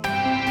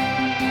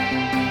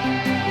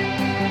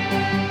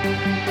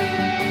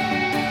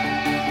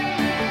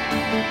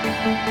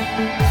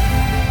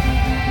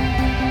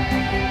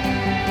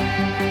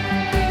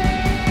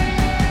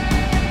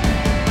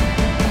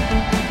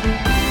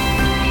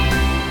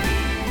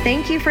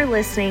Thank you for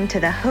listening to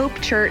the Hope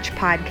Church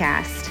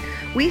podcast.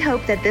 We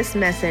hope that this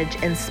message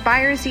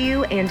inspires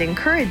you and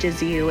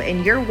encourages you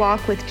in your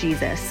walk with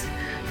Jesus.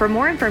 For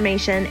more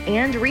information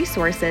and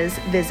resources,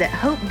 visit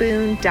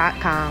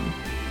hopeboone.com.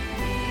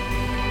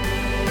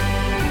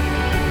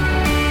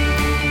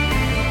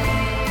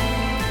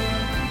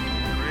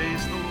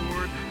 Praise the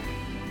Lord.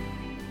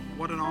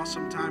 What an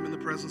awesome time in the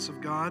presence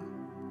of God.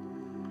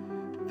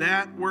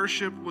 That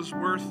worship was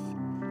worth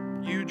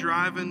you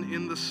driving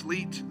in the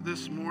sleet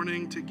this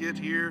morning to get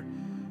here.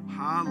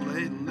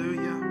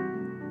 Hallelujah.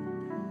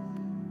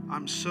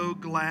 I'm so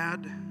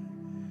glad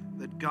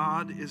that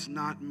God is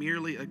not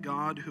merely a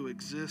God who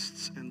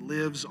exists and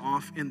lives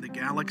off in the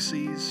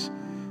galaxies,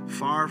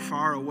 far,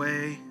 far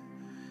away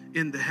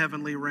in the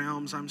heavenly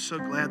realms. I'm so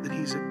glad that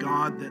He's a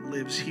God that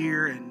lives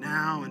here and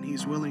now, and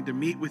He's willing to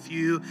meet with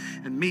you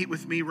and meet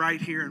with me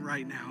right here and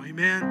right now.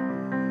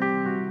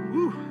 Amen.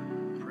 Woo.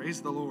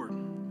 Praise the Lord.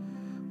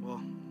 Well,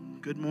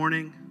 good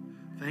morning.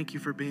 Thank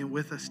you for being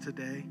with us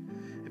today.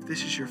 If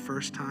this is your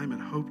first time at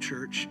Hope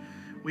Church,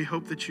 we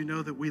hope that you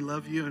know that we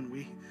love you and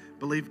we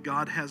believe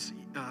God has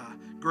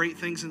great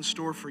things in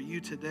store for you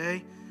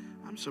today.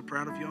 I'm so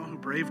proud of y'all who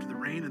braved the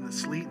rain and the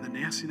sleet and the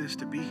nastiness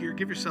to be here.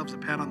 Give yourselves a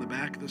pat on the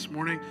back this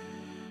morning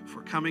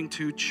for coming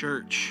to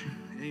church.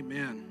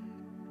 Amen.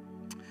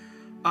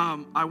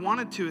 I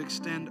wanted to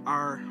extend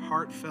our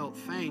heartfelt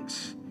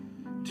thanks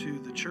to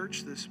the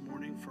church this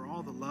morning for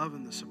all the love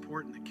and the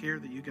support and the care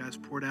that you guys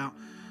poured out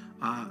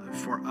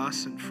for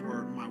us and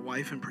for my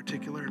wife in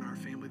particular and our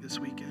family this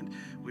weekend.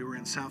 We were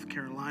in South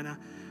Carolina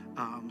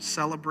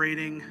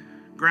celebrating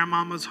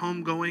Grandmama's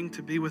homegoing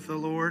to be with the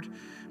Lord.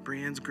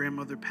 Brianne's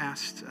grandmother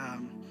passed,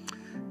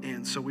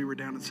 and so we were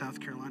down in South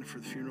Carolina for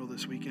the funeral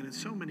this weekend, and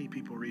so many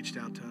people reached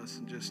out to us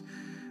and just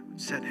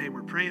said, hey,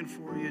 we're praying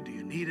for you. Do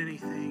you need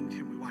anything?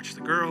 Can we watch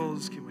the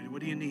girls?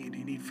 What do you need? Do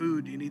you need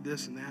food? Do you need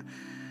this and that?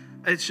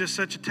 It's just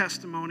such a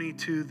testimony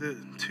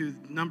to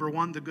number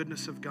one, the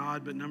goodness of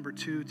God, but number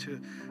two, to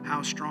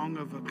how strong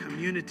of a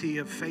community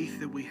of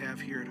faith that we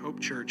have here at Hope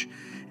Church.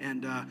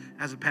 And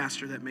as a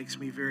pastor, that makes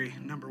me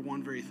number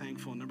one, very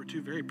thankful, and number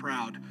two, very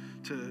proud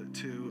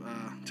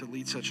to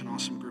lead such an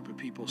awesome group of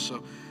people.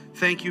 So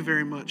thank you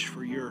very much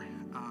for your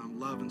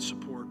love and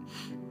support.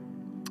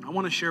 I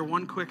want to share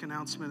one quick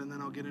announcement, and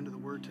then I'll get into the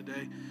word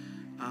today.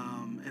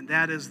 And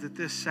that is that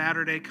this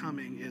Saturday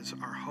coming is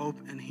our Hope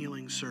and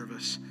Healing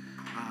service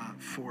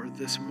for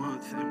this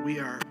month, and we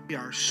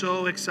are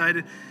so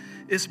excited.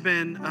 It's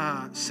been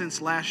since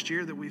last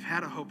year that we've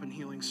had a Hope and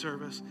Healing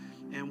service,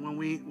 and when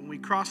we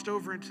crossed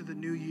over into the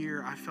new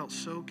year, I felt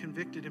so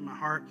convicted in my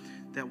heart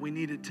that we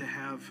needed to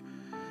have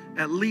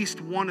at least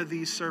one of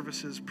these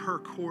services per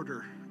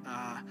quarter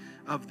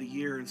of the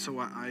year. And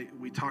so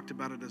we talked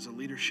about it as a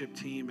leadership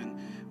team, and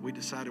we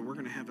decided we're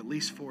going to have at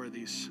least 4 of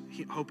these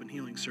Hope and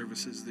Healing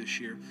services this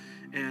year,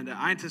 and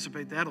I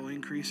anticipate that'll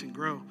increase and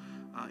grow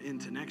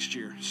into next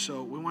year.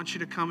 So we want you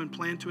to come and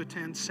plan to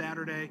attend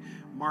Saturday,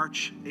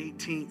 March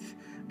 18th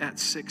at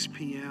 6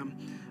 p.m.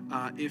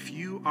 If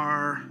you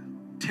are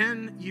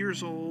 10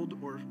 years old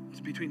or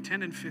between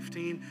 10 and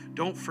 15,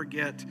 don't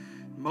forget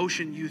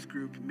Motion Youth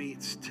Group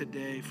meets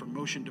today for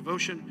Motion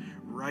Devotion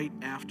right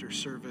after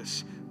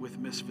service with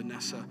Miss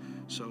Vanessa.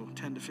 So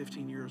 10 to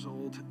 15 years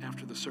old,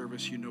 after the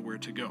service, you know where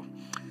to go.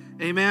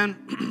 Amen.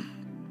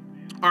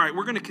 All right,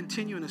 we're going to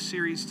continue in a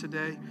series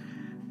today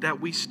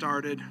that we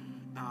started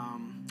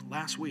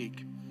last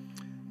week.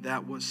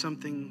 That was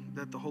something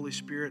that the Holy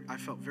Spirit, I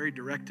felt very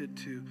directed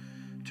to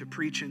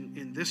preach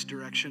in this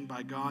direction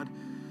by God.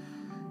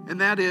 And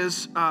that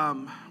is,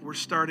 we're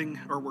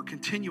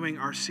continuing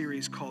our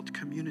series called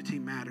Community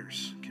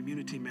Matters.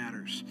 Community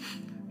Matters.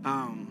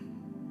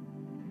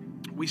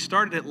 We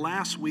started it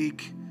last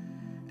week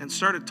and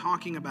started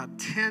talking about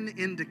 10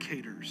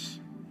 indicators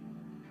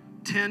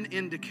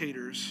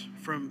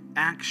from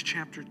Acts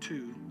chapter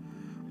 2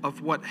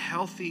 of what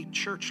healthy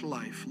church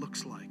life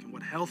looks like and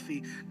what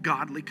healthy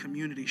godly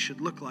community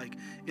should look like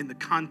in the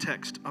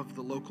context of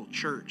the local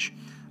church.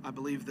 I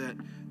believe that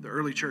the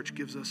early church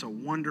gives us a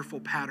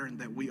wonderful pattern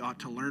that we ought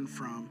to learn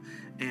from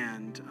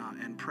and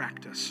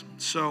practice.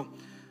 So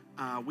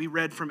we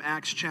read from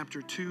Acts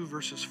chapter 2,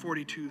 verses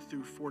 42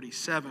 through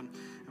 47.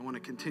 I want to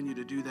continue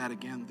to do that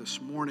again this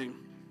morning.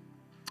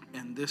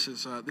 And this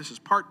is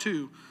part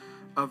 2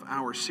 of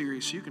our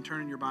series. So you can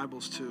turn in your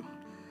Bibles to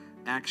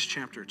Acts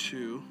chapter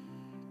 2.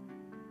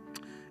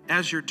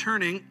 As you're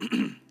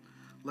turning,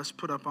 let's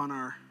put up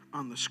on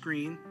the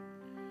screen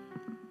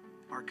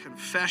our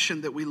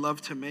confession that we love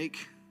to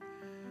make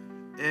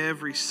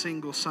every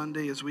single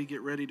Sunday as we get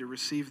ready to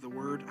receive the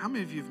word. How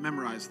many of you have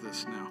memorized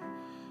this now?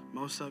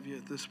 Most of you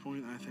at this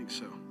point? I think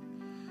so.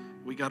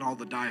 We got all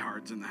the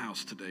diehards in the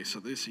house today, so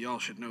y'all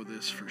should know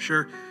this for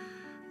sure.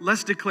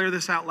 Let's declare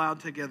this out loud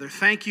together.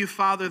 Thank you,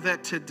 Father,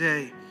 that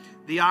today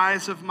the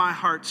eyes of my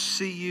heart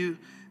see you,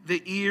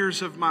 the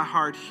ears of my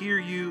heart hear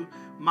you,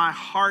 my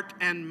heart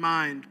and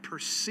mind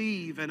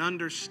perceive and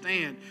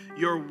understand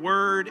your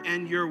word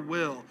and your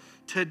will.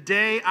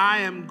 Today I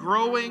am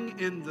growing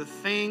in the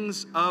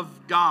things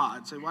of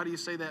God. Say, why do you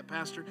say that,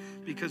 Pastor?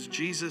 Because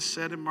Jesus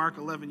said in Mark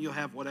 11, you'll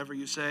have whatever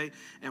you say.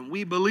 And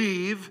we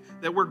believe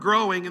that we're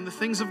growing in the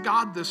things of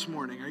God this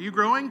morning. Are you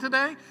growing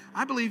today?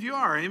 I believe you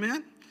are.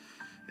 Amen?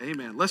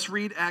 Amen. Let's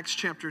read Acts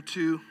chapter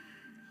 2,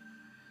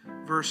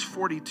 verse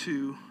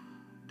 42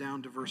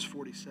 down to verse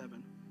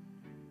 47.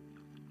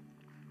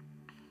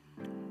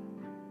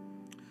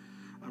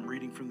 I'm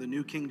reading from the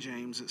New King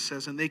James. It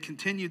says, and they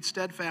continued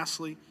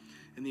steadfastly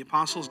in the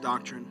apostles'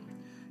 doctrine,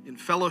 in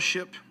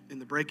fellowship, in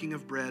the breaking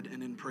of bread,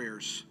 and in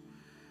prayers.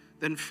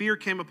 Then fear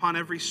came upon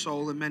every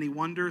soul, and many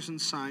wonders and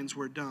signs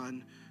were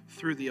done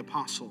through the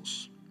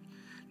apostles.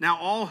 Now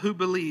all who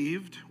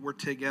believed were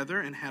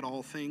together and had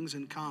all things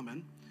in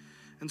common,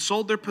 and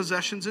sold their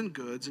possessions and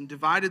goods, and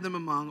divided them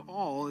among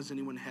all as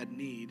anyone had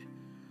need.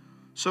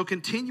 So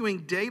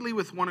continuing daily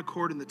with one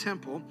accord in the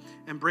temple,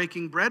 and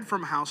breaking bread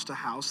from house to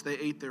house, they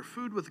ate their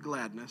food with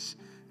gladness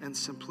and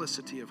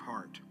simplicity of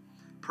heart,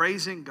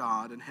 praising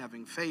God and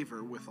having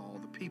favor with all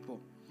the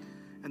people.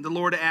 And the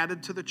Lord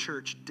added to the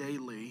church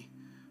daily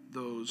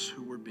those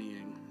who were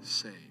being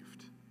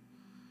saved.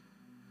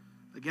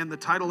 Again, the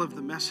title of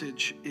the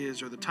message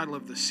is, or the title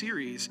of the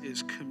series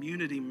is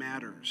Community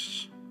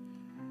Matters.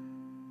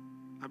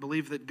 I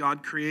believe that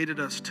God created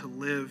us to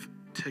live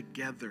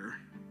together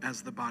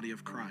as the body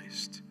of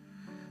Christ.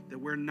 That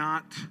we're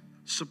not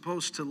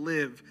supposed to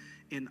live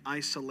in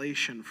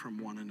isolation from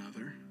one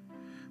another,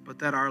 but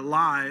that our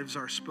lives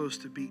are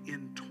supposed to be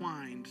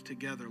entwined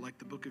together. Like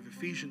the book of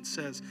Ephesians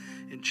says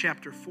in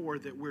chapter 4,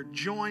 that we're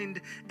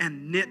joined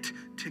and knit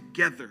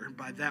together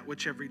by that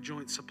which every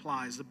joint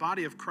supplies. The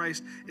body of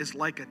Christ is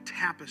like a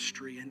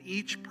tapestry, and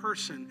each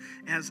person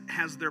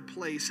has their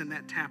place in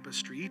that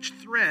tapestry. Each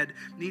thread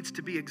needs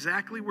to be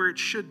exactly where it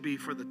should be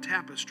for the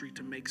tapestry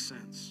to make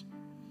sense.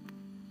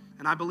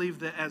 And I believe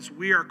that as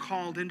we are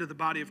called into the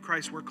body of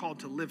Christ, we're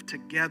called to live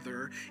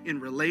together in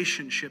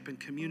relationship and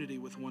community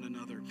with one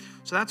another.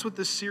 So that's what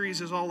this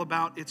series is all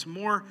about. It's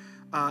more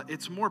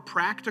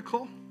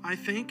practical, I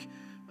think.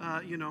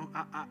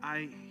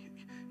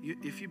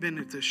 If you've been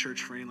at this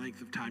church for any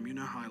length of time, you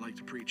know how I like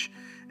to preach.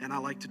 And I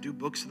like to do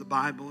books of the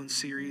Bible and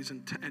series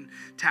and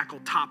tackle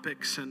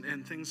topics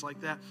and things like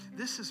that.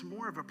 This is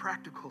more of a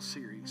practical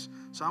series.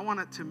 So I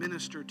want it to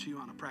minister to you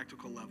on a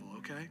practical level,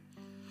 okay?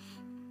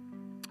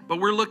 But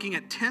we're looking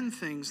at 10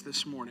 things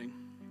this morning.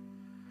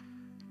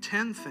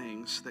 10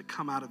 things that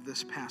come out of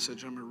this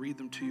passage. I'm going to read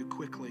them to you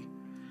quickly,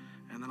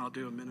 and then I'll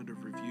do a minute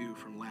of review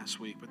from last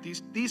week. But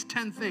these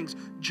 10 things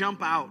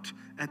jump out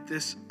of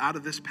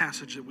this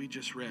passage that we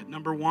just read.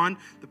 Number 1,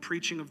 the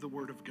preaching of the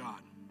Word of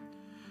God.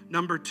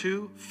 Number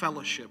 2,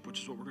 fellowship,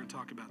 which is what we're going to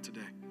talk about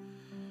today.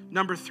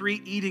 Number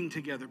 3, eating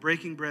together,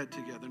 breaking bread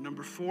together.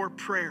 Number 4,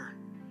 prayer.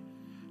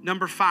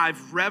 Number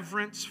 5,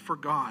 reverence for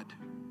God.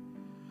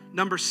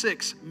 Number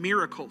 6,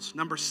 miracles.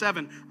 Number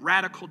 7,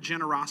 radical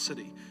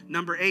generosity.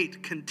 Number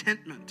 8,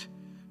 contentment.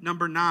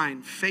 Number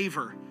 9,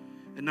 favor.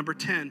 And number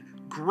 10,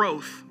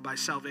 growth by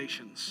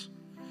salvations.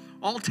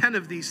 All 10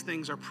 of these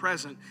things are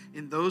present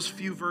in those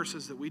few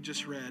verses that we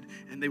just read,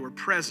 and they were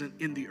present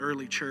in the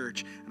early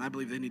church, and I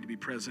believe they need to be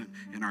present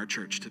in our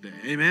church today.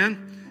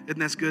 Amen? Isn't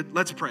that good?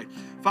 Let's pray.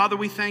 Father,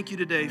 we thank you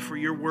today for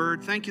your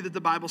word. Thank you that the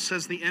Bible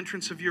says the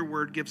entrance of your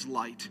word gives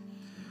light.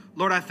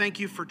 Lord, I thank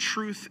you for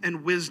truth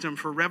and wisdom,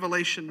 for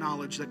revelation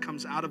knowledge that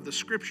comes out of the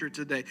scripture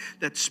today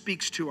that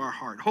speaks to our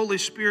heart. Holy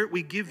Spirit,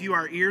 we give you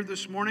our ear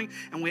this morning,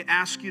 and we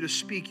ask you to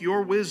speak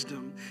your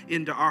wisdom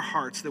into our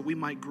hearts that we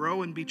might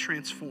grow and be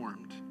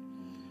transformed.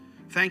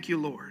 Thank you,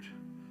 Lord,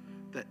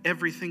 that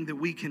everything that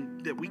we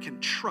can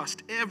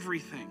trust,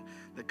 everything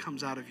that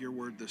comes out of your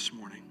word this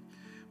morning.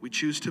 We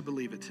choose to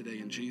believe it today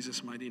in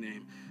Jesus' mighty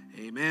name.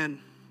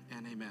 Amen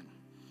and amen.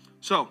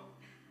 So,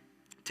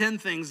 10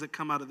 things that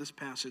come out of this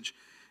passage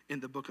in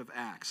the book of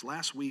Acts.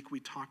 Last week we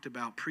talked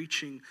about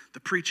the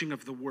preaching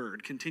of the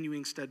word,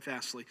 continuing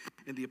steadfastly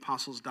in the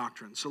apostles'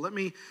 doctrine. So let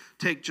me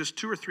take just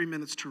 2 or 3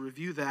 minutes to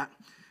review that,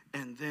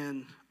 and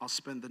then I'll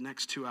spend the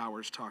next 2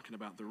 hours talking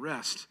about the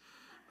rest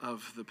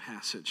of the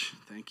passage.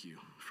 Thank you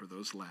for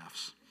those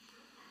laughs.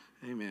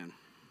 Amen.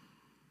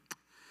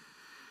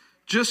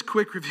 Just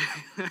quick review.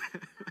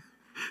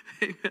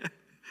 Amen.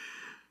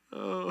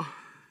 Oh.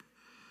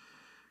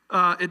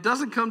 It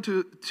doesn't come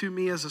to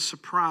me as a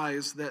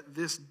surprise that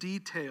this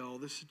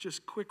is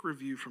just quick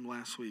review from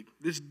last week,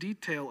 this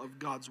detail of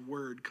God's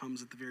word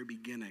comes at the very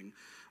beginning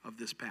of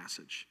this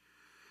passage.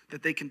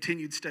 That they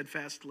continued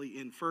steadfastly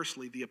in,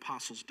 firstly, the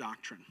apostles'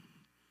 doctrine.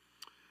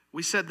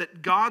 We said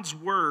that God's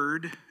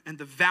word and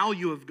the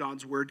value of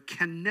God's word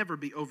can never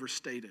be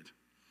overstated.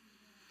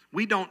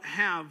 We don't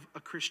have a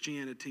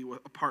Christianity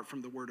apart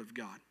from the word of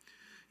God.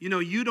 You know,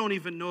 you don't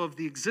even know of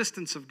the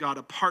existence of God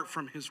apart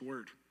from his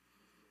word.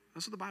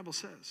 That's what the Bible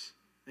says.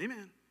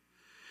 Amen.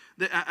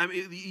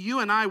 You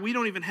and I, we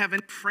don't even have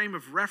any frame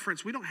of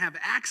reference. We don't have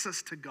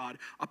access to God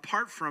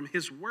apart from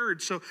his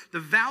word. So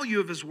the value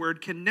of his word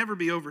can never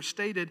be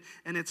overstated,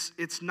 and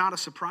it's not a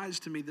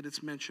surprise to me that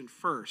it's mentioned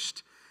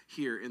first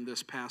here in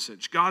this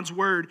passage. God's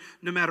word,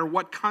 no matter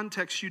what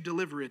context you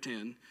deliver it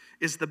in,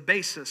 is the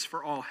basis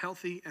for all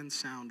healthy and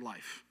sound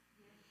life.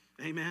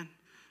 Amen.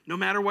 No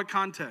matter what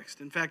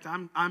context. In fact,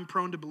 I'm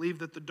prone to believe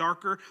that the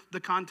darker the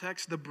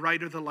context, the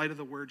brighter the light of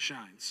the word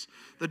shines.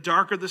 The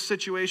darker the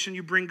situation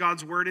you bring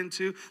God's word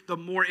into, the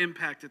more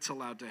impact it's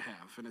allowed to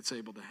have and it's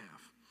able to have.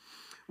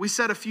 We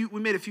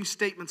made a few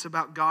statements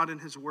about God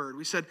and his word.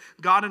 We said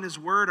God and his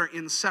word are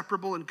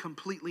inseparable and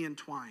completely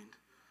entwined.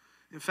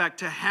 In fact,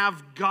 to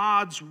have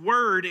God's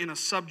word in a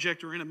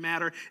subject or in a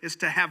matter is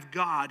to have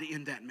God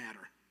in that matter.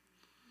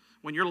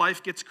 When your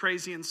life gets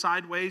crazy and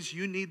sideways,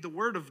 you need the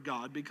word of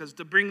God, because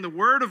to bring the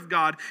word of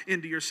God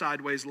into your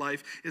sideways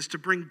life is to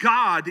bring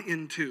God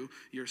into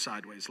your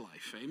sideways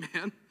life.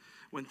 Amen?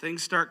 When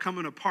things start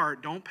coming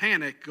apart, don't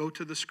panic. Go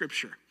to the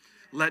scripture.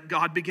 Let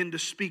God begin to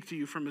speak to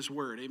you from his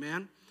word.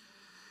 Amen?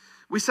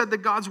 We said that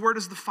God's word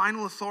is the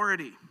final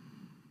authority.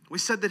 We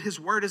said that his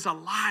word is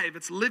alive,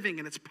 it's living,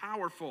 and it's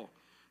powerful.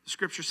 The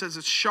scripture says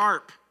it's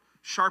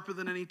sharper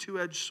than any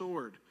two-edged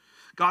sword.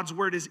 God's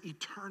word is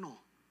eternal.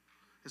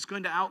 It's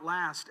going to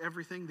outlast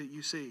everything that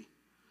you see.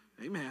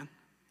 Amen.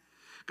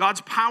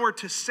 God's power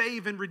to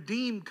save and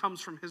redeem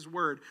comes from his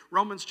word.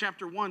 Romans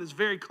chapter 1 is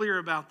very clear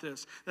about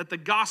this, that the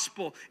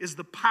gospel is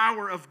the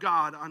power of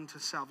God unto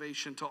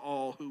salvation to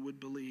all who would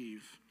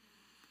believe.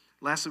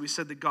 Lastly, we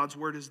said that God's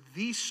word is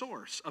the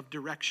source of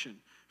direction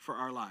for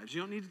our lives.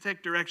 You don't need to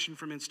take direction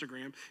from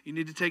Instagram. You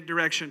need to take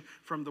direction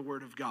from the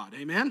word of God.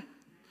 Amen?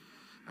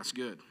 That's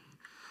good.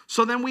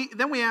 So then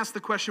we ask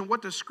the question,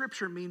 what does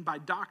Scripture mean by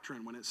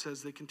doctrine when it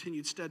says they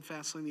continued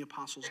steadfastly in the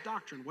apostles'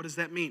 doctrine? What does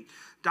that mean?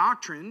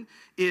 Doctrine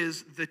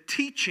is the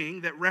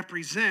teaching that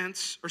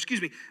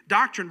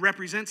doctrine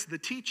represents the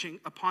teaching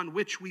upon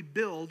which we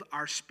build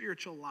our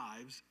spiritual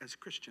lives as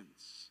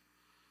Christians.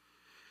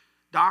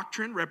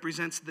 Doctrine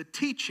represents the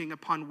teaching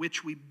upon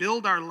which we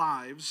build our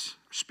lives,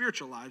 our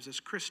spiritual lives as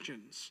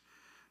Christians.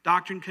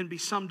 Doctrine can be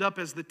summed up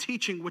as the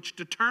teaching which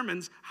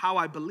determines how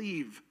I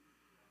believe.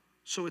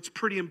 So it's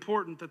pretty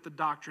important that the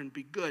doctrine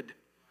be good.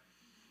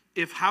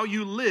 If how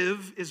you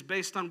live is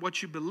based on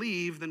what you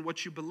believe, then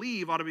what you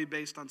believe ought to be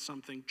based on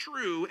something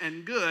true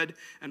and good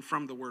and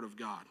from the Word of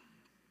God.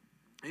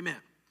 Amen.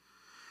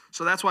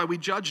 So that's why we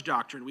judge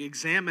doctrine. We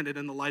examine it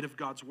in the light of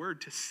God's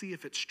Word to see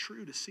if it's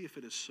true, to see if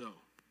it is so.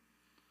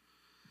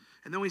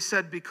 And then we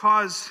said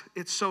because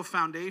it's so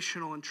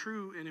foundational and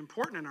true and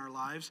important in our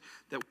lives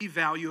that we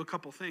value a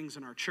couple things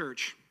in our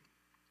church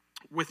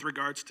with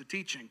regards to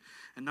teaching.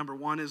 And number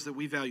one is that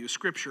we value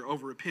Scripture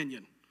over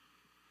opinion.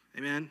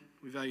 Amen?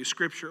 We value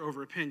Scripture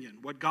over opinion.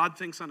 What God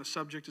thinks on a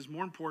subject is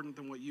more important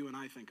than what you and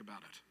I think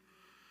about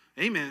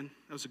it. Amen.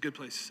 That was a good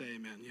place to say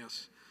amen,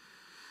 yes.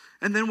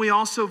 And then we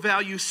also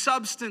value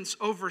substance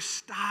over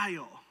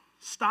style.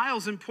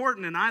 Style's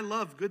important, and I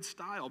love good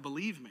style,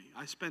 believe me.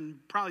 I spend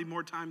probably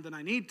more time than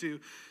I need to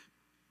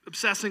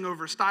obsessing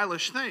over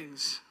stylish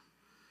things.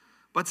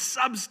 But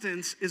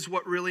substance is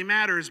what really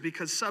matters,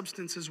 because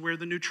substance is where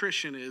the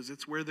nutrition is.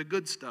 It's where the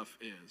good stuff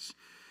is.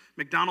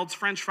 McDonald's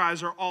French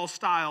fries are all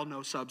style,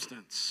 no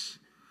substance.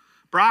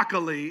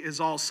 Broccoli is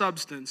all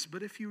substance,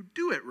 but if you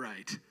do it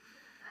right,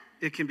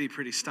 it can be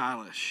pretty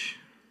stylish.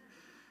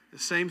 The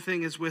same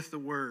thing is with the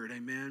Word,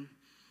 amen?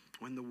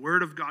 When the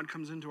Word of God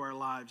comes into our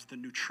lives, the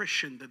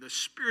nutrition, the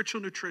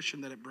spiritual nutrition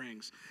that it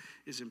brings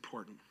is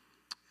important.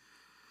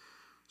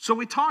 So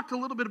we talked a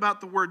little bit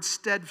about the word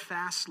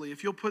steadfastly.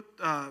 If you'll put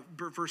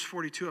verse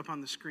 42 up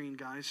on the screen,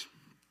 guys.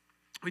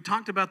 We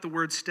talked about the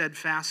word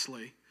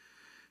steadfastly.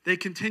 They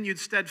continued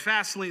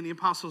steadfastly in the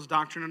apostles'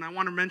 doctrine, and I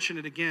want to mention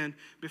it again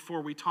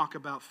before we talk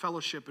about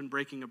fellowship and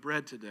breaking of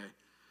bread today.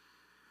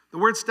 The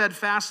word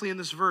steadfastly in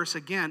this verse,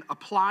 again,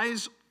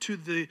 applies to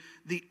the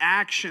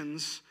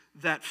actions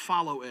that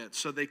follow it.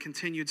 So they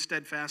continued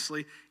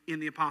steadfastly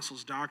in the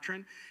apostles'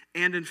 doctrine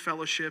and in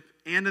fellowship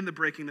and in the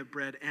breaking of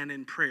bread and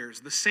in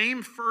prayers. The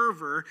same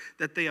fervor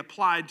that they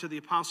applied to the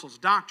apostles'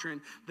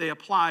 doctrine, they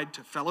applied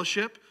to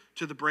fellowship,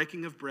 to the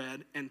breaking of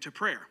bread, and to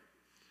prayer.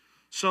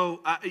 So,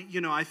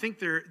 I think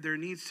there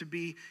needs to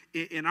be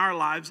in our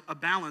lives a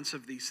balance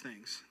of these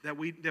things, that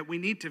we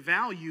need to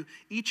value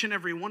each and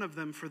every one of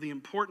them for the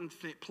important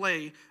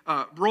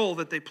role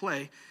that they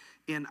play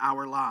in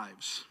our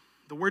lives.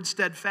 The word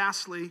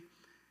steadfastly,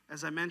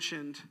 as I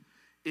mentioned,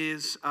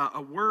 is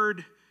a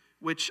word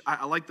which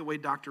I like the way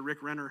Dr.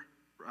 Rick Renner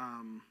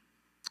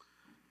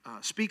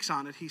speaks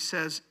on it. He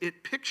says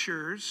it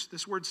pictures,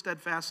 this word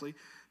steadfastly,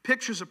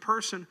 pictures a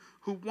person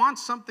who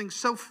wants something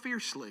so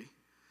fiercely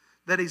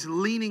that he's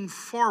leaning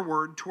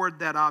forward toward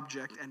that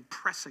object and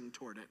pressing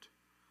toward it.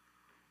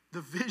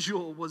 The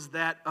visual was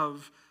that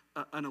of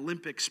an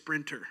Olympic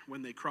sprinter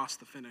when they cross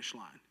the finish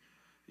line.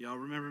 Y'all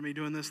remember me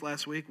doing this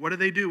last week? What do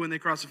they do when they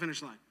cross the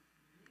finish line?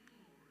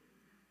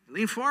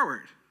 Lean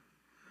forward.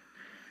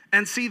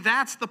 And see,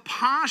 that's the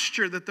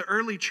posture that the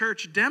early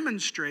church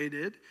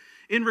demonstrated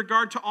in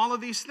regard to all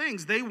of these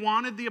things. They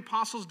wanted the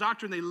apostles'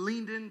 doctrine. They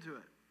leaned into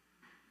it.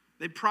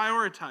 They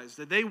prioritized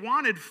it. They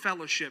wanted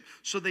fellowship,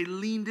 so they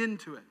leaned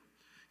into it.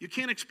 You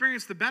can't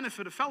experience the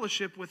benefit of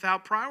fellowship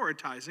without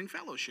prioritizing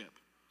fellowship.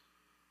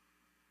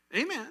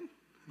 Amen.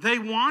 They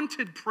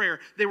wanted prayer.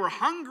 They were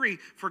hungry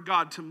for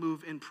God to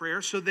move in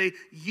prayer, so they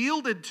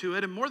yielded to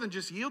it, and more than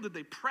just yielded,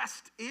 they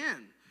pressed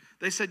in.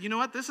 They said, you know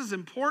what, this is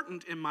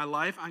important in my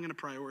life. I'm going to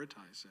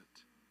prioritize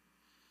it.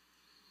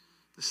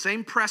 The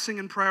same pressing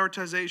and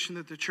prioritization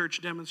that the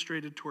church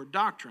demonstrated toward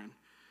doctrine,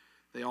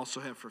 they also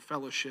have for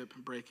fellowship,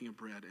 breaking of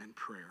bread, and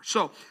prayer.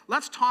 So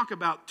let's talk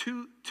about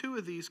two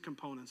of these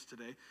components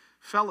today.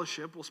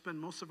 Fellowship, we'll spend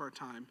most of our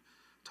time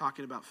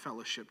talking about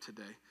fellowship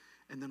today,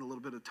 and then a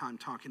little bit of time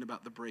talking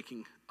about the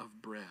breaking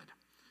of bread.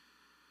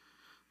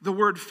 The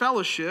word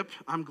fellowship,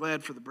 I'm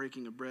glad for the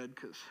breaking of bread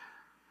because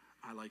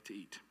I like to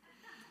eat.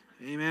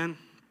 Amen.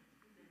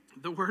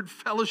 The word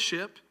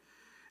fellowship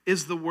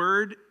is the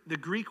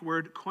Greek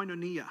word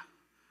koinonia.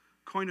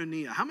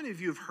 Koinonia. How many of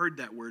you have heard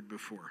that word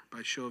before,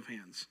 by show of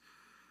hands?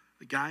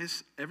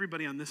 Guys,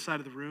 everybody on this side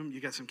of the room,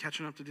 you got some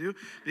catching up to do,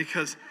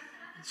 because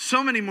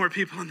so many more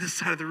people on this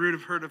side of the room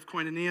have heard of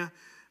koinonia.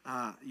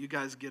 You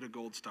guys get a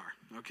gold star,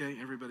 okay?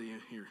 Everybody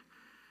here.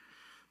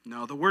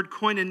 No, the word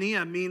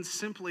koinonia means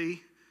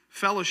simply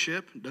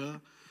fellowship,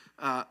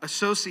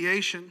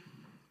 association,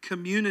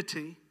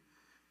 community,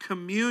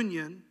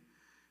 communion,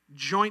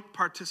 joint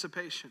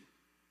participation.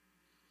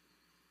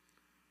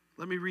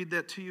 Let me read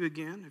that to you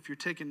again. If you're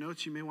taking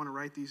notes, you may want to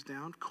write these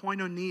down.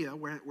 Koinonia,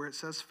 where it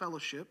says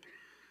fellowship.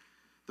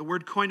 The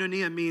word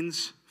koinonia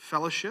means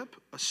fellowship,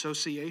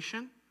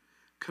 association,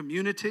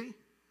 community,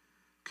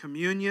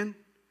 communion,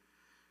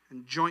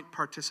 and joint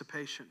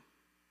participation.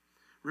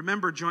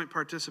 Remember joint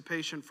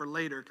participation for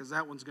later, because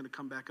that one's going to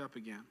come back up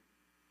again.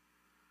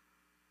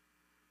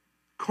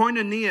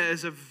 Koinonia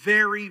is a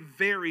very,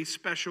 very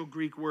special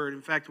Greek word.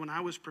 In fact, when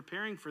I was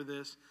preparing for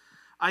this,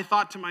 I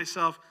thought to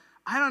myself,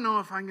 I don't know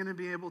if I'm going to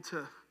be able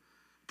to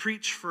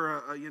preach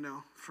for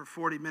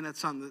 40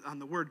 minutes on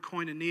the word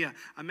koinonia.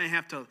 I may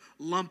have to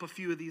lump a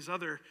few of these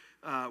other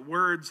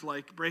words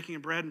like breaking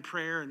of bread and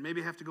prayer, and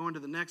maybe have to go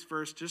into the next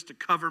verse just to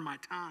cover my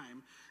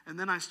time. And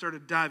then I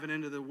started diving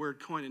into the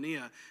word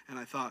koinonia, and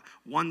I thought,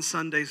 one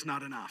Sunday's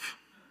not enough.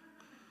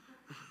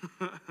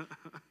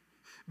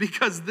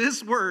 Because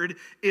this word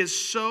is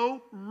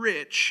so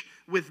rich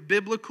with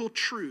biblical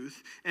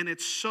truth, and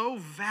it's so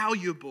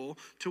valuable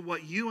to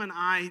what you and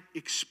I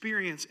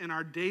experience in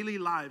our daily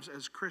lives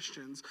as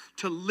Christians.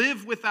 To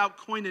live without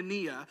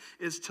koinonia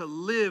is to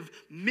live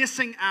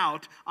missing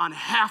out on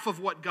half of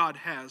what God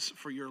has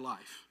for your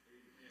life.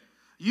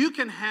 You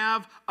can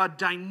have a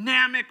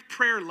dynamic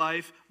prayer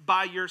life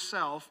by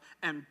yourself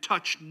and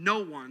touch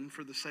no one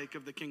for the sake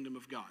of the kingdom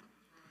of God.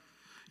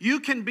 You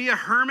can be a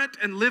hermit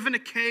and live in a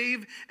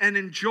cave and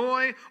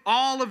enjoy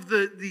all of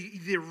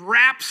the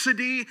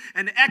rhapsody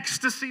and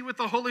ecstasy with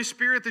the Holy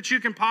Spirit that you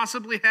can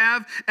possibly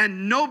have,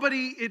 and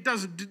it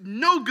does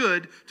no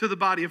good to the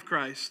body of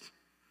Christ.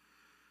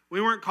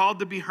 We weren't called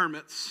to be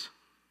hermits.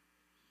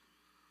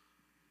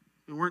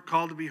 We weren't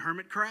called to be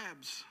hermit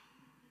crabs.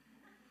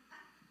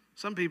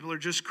 Some people are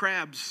just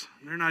crabs.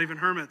 They're not even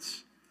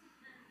hermits.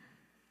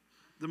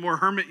 The more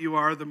hermit you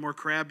are, the more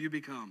crab you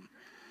become.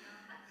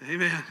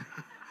 Amen.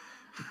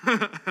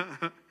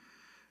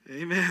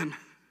 Amen.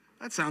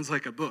 That sounds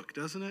like a book,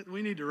 doesn't it?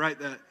 We need to write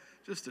that,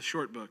 just a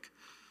short book.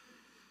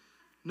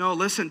 No,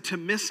 listen, to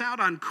miss out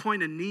on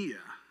koinonia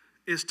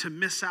is to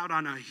miss out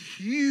on a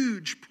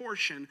huge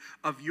portion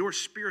of your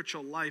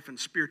spiritual life and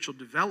spiritual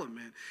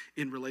development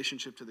in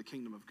relationship to the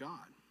kingdom of God.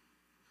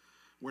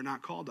 We're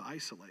not called to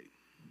isolate.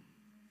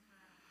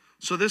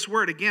 So this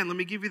word, again, let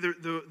me give you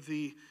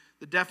the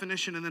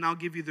definition, and then I'll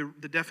give you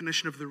the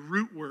definition of the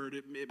root word.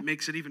 It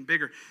makes it even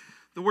bigger.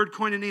 The word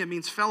koinonia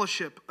means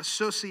fellowship,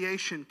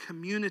 association,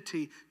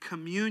 community,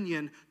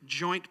 communion,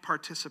 joint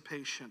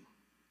participation.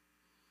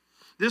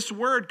 This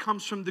word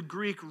comes from the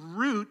Greek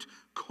root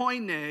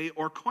koine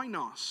or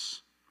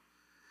koinos.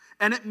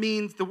 And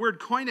the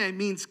word koine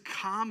means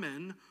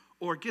common,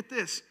 or get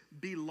this,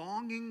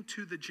 belonging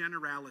to the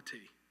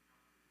generality.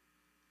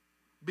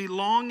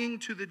 Belonging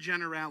to the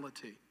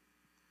generality.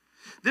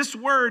 This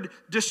word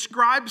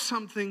describes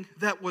something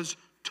that was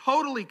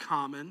totally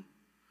common,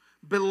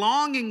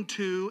 belonging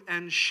to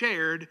and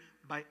shared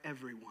by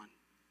everyone.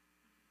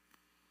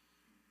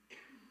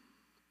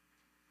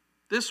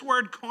 This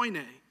word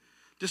koine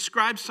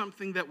describes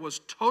something that was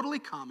totally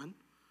common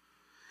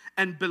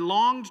and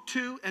belonged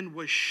to and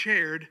was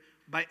shared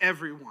by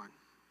everyone.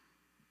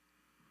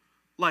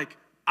 Like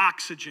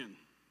oxygen.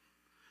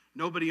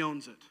 Nobody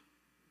owns it.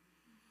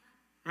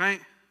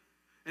 Right?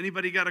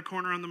 Anybody got a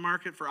corner on the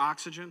market for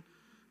oxygen?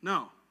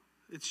 No.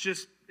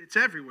 It's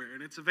everywhere,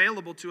 and it's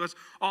available to us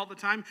all the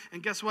time.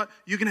 And guess what?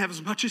 You can have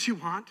as much as you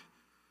want,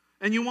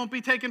 and you won't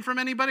be taken from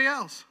anybody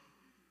else.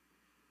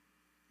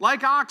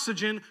 Like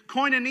oxygen,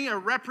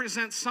 koinonia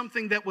represents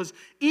something that was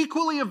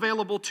equally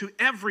available to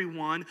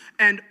everyone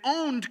and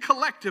owned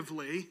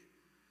collectively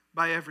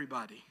by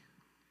everybody.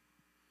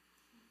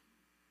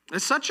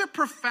 It's such a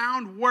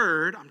profound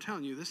word. I'm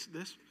telling you, this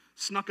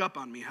snuck up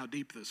on me how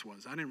deep this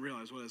was. I didn't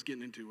realize what I was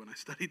getting into when I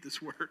studied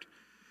this word.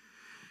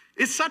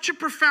 It's such a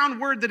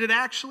profound word that it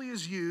actually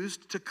is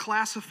used to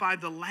classify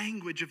the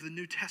language of the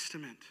New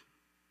Testament.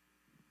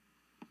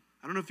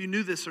 I don't know if you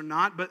knew this or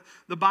not, but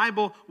the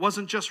Bible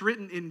wasn't just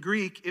written in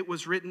Greek, it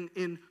was written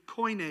in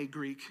Koine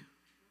Greek.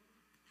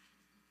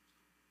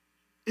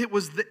 It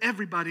was the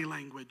everybody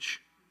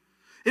language.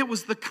 It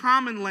was the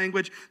common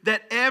language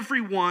that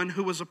everyone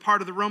who was a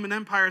part of the Roman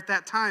Empire at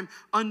that time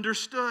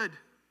understood.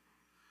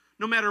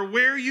 No matter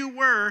where you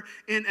were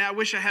I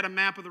wish I had a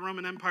map of the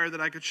Roman Empire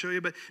that I could show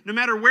you, but no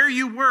matter where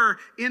you were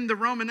in the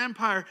Roman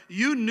Empire,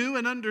 you knew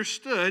and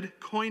understood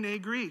Koine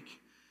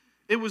Greek.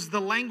 It was the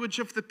language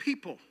of the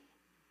people.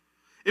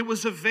 It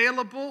was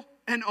available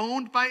and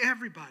owned by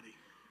everybody.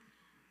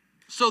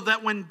 So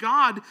that when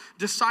God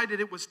decided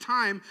it was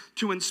time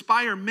to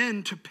inspire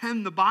men to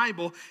pen the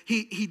Bible,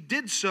 he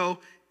did so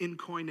in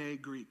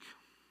Koine Greek,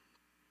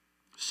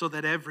 so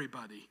that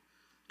everybody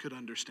could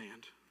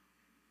understand.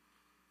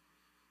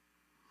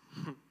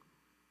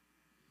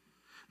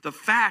 The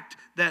fact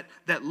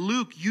that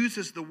Luke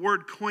uses the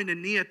word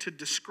koinonia to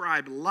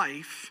describe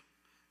life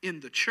in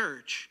the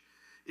church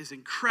is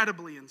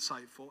incredibly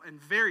insightful and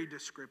very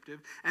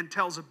descriptive and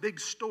tells a big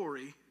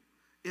story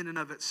in and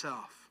of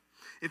itself.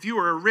 If you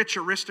were a rich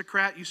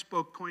aristocrat, you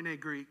spoke Koine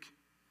Greek.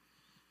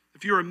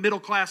 If you were a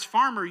middle-class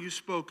farmer, you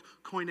spoke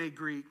Koine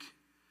Greek.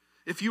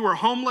 If you were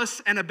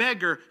homeless and a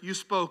beggar, you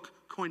spoke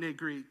Koine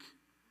Greek.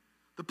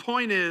 The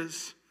point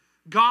is,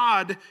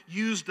 God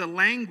used a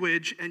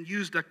language and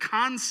used a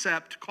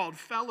concept called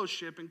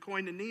fellowship and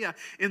koinonia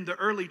in the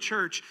early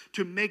church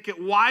to make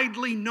it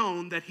widely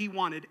known that he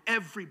wanted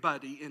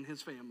everybody in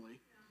his family.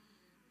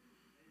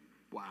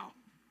 Wow.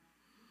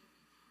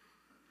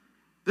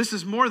 This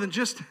is more than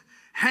just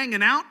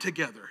hanging out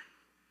together.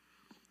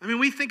 I mean,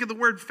 we think of the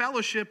word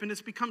fellowship and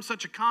it's become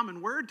such a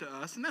common word to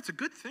us, and that's a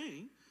good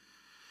thing.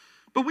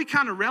 But we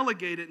kind of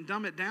relegate it and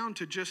dumb it down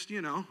to just,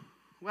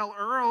 well,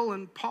 Earl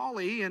and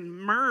Polly and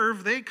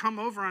Merv, they come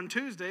over on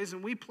Tuesdays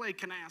and we play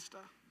canasta.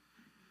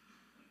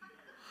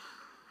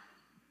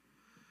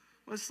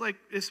 Well,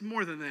 it's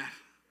more than that.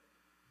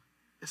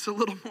 It's a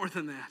little more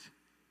than that.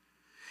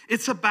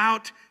 It's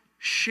about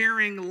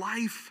sharing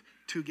life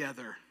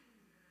together.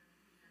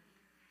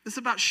 It's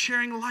about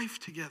sharing life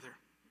together.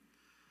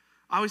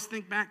 I always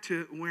think back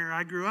to where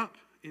I grew up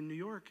in New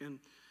York,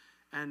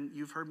 and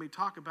you've heard me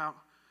talk about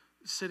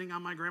sitting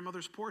on my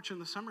grandmother's porch in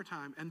the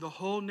summertime, and the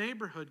whole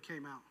neighborhood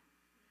came out.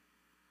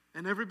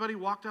 And everybody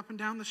walked up and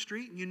down the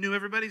street, and you knew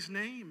everybody's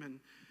name, and,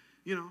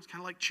 it's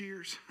kind of like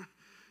Cheers.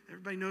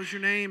 Everybody knows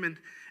your name,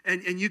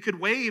 and you could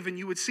wave, and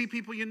you would see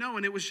people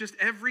and it was just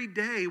every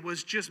day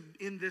was just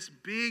in this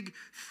big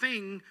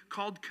thing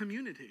called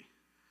community.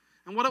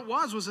 And what it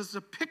was it's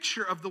a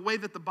picture of the way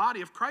that the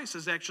body of Christ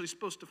is actually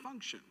supposed to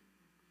function.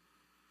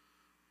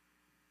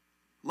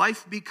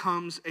 Life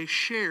becomes a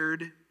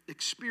shared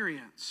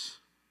experience.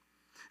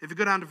 If you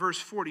go down to verse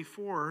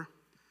 44,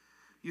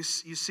 you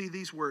see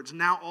these words.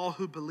 Now all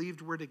who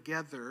believed were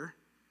together,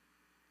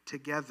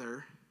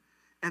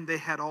 and they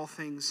had all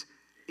things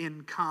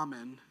in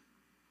common.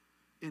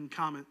 In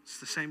common, it's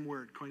the same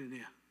word,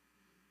 koinonia.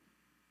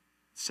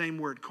 Same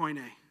word,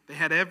 koine. They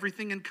had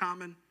everything in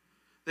common.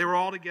 They were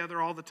all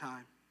together all the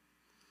time.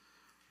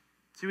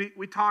 See,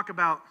 we talk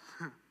about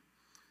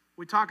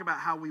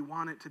how we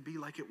want it to be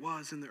like it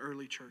was in the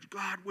early church.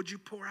 God, would you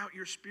pour out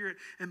your Spirit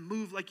and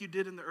move like you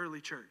did in the early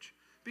church?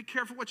 Be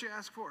careful what you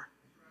ask for.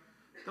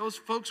 Those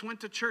folks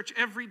went to church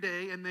every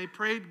day and they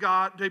prayed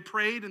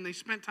and they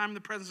spent time in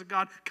the presence of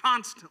God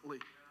constantly.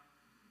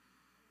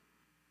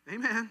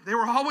 Amen. They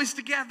were always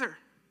together.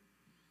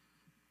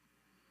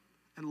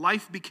 And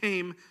life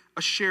became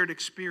a shared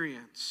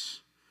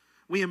experience.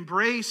 We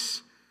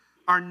embrace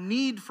our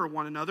need for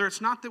one another.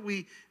 It's not that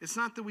we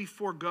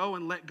forego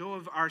and let go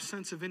of our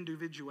sense of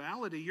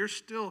individuality. You're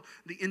still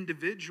the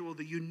individual,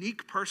 the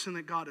unique person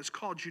that God has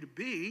called you to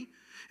be.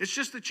 It's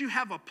just that you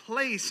have a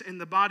place in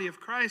the body of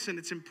Christ, and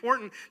it's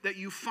important that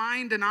you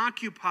find and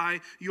occupy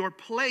your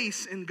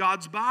place in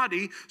God's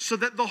body so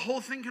that the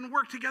whole thing can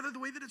work together the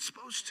way that it's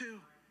supposed to.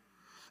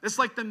 It's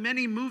like the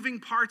many moving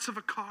parts of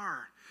a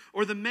car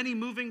or the many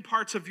moving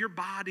parts of your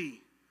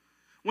body.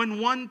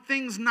 When one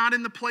thing's not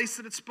in the place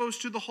that it's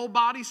supposed to, the whole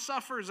body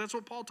suffers. That's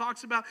what Paul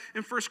talks about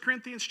in 1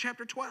 Corinthians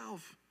chapter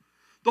 12.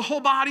 The whole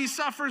body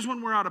suffers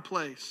when we're out of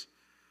place.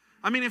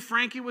 I mean, if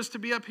Frankie was to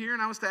be up here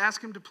and I was to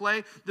ask him to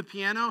play the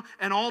piano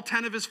and all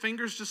 10 of his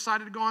fingers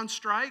decided to go on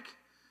strike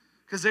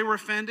because they were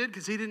offended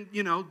because he didn't,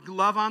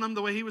 love on them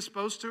the way he was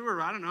supposed to,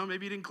 or I don't know,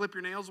 maybe you didn't clip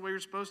your nails the way you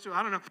were supposed to.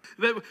 I don't know.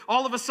 But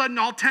all of a sudden,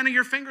 all 10 of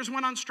your fingers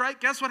went on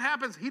strike. Guess what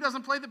happens? He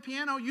doesn't play the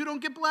piano. You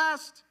don't get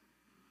blessed.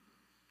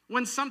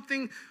 When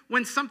something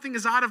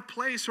is out of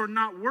place or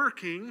not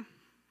working,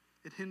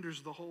 it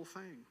hinders the whole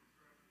thing.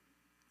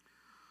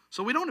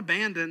 So we don't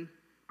abandon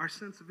our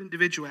sense of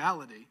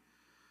individuality,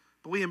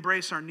 but we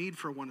embrace our need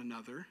for one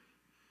another,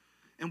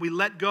 and we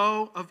let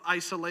go of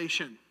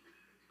isolation.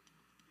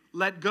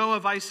 Let go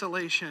of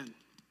isolation.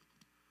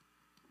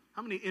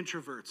 How many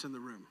introverts in the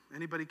room?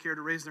 Anybody care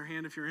to raise their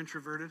hand if you're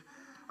introverted?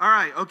 All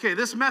right, okay,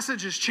 this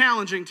message is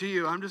challenging to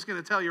you. I'm just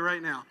going to tell you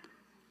right now.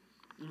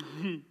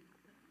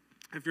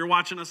 If you're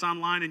watching us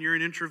online and you're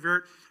an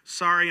introvert,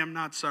 sorry, I'm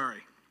not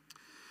sorry.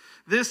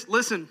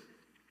 Listen,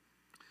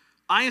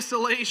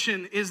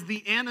 Isolation is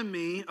the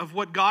enemy of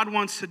what God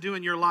wants to do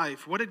in your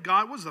life. What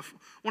was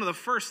one of the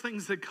first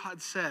things that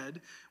God said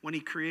when he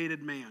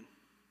created man?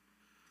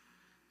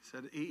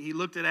 He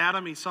looked at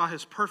Adam, he saw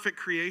his perfect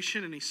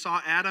creation, and he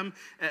saw Adam,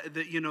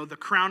 the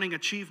crowning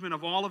achievement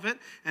of all of it,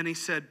 and he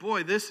said,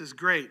 boy, this is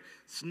great.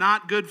 It's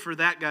not good for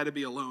that guy to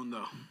be alone,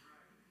 though.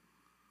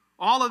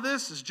 All of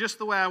this is just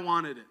the way I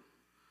wanted it.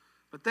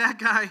 But that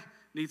guy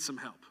needs some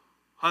help.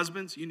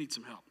 Husbands, you need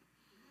some help.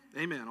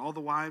 Amen. All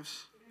the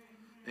wives,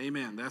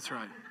 amen. That's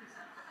right.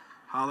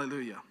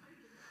 Hallelujah.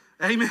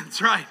 Amen.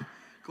 That's right.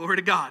 Glory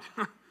to God.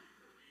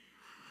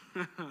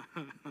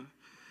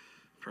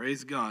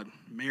 Praise God.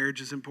 Marriage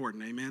is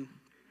important. Amen.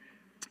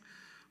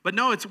 But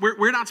no,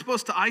 we're not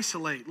supposed to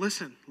isolate.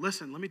 Listen,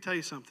 let me tell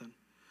you something.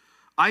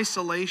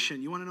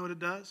 Isolation, you want to know what it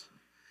does?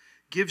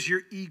 Gives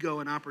your ego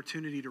an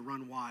opportunity to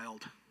run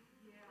wild.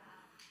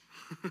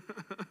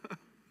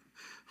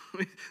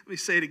 Let me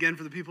say it again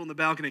for the people in the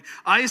balcony.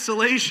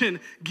 Isolation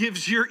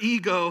gives your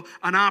ego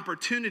an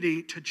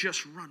opportunity to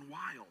just run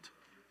wild.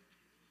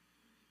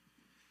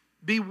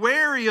 Be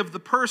wary of the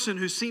person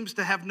who seems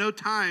to have no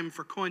time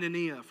for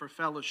koinonia, for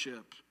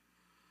fellowship.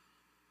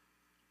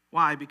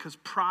 Why? Because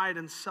pride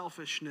and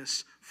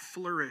selfishness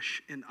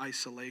flourish in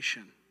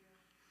isolation.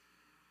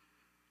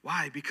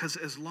 Why? Because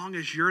as long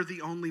as you're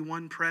the only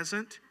one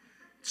present,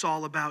 it's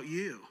all about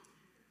you.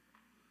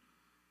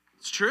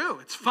 It's true.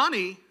 It's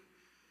funny,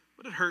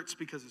 but it hurts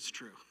because it's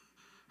true.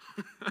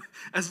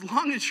 As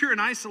long as you're in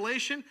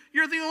isolation,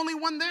 you're the only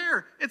one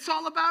there. It's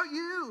all about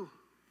you.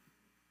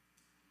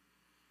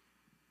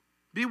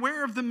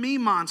 Beware of the me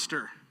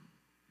monster.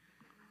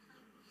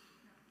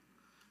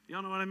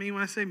 Y'all know what I mean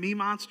when I say me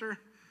monster?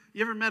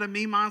 You ever met a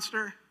me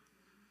monster?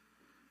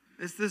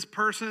 It's this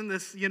person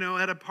that's,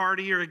 at a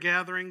party or a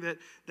gathering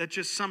that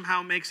just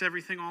somehow makes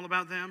everything all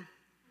about them.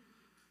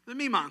 The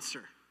me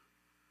monster.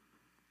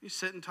 You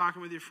sitting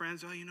talking with your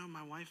friends. Oh,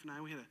 my wife and I,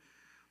 we had a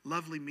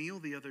lovely meal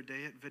the other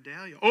day at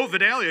Vidalia. Oh,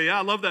 Vidalia, yeah,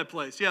 I love that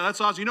place. Yeah,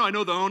 that's awesome. I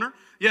know the owner.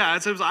 Yeah,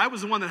 I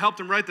was the one that helped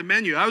him write the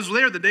menu. I was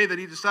there the day that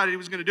he decided he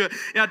was going to do it.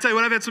 Yeah, I'll tell you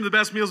what, I've had some of the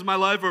best meals of my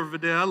life over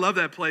Vidalia. I love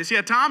that place.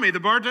 Yeah, Tommy, the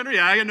bartender,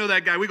 yeah, I know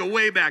that guy. We go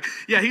way back.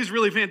 Yeah, he's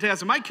really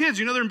fantastic. My kids,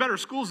 they're in better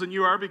schools than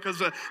you are because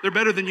they're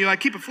better than you. I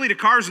keep a fleet of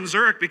cars in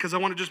Zurich because I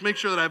want to just make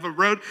sure that I have a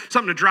road,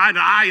 something to drive, and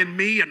I and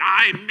me and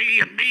I and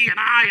me and me and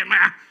I and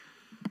my.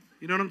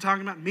 You know what I'm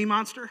talking about? Me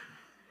monster?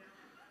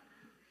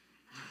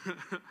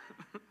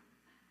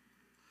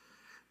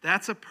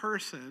 That's a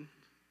person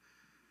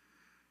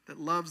that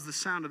loves the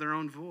sound of their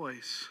own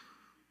voice.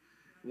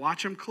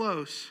 Watch them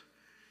close.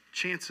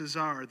 Chances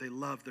are they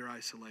love their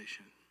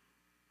isolation.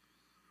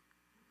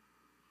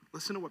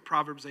 Listen to what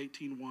Proverbs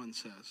 18:1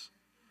 says.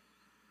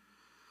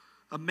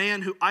 A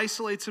man who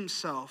isolates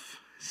himself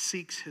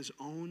seeks his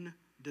own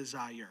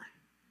desire.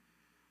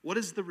 What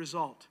is the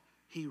result?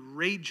 He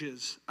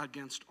rages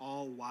against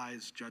all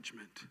wise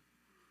judgment.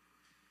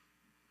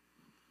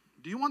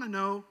 Do you want to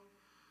know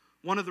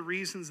one of the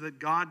reasons that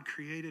God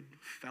created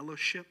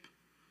fellowship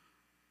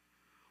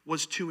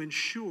was to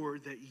ensure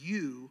that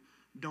you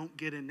don't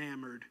get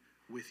enamored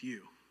with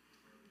you?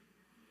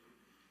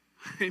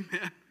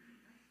 Amen.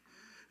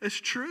 It's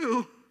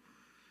true.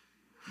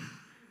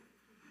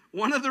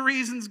 One of the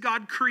reasons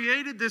God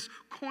created this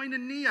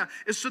koinonia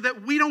is so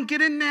that we don't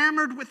get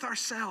enamored with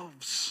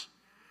ourselves.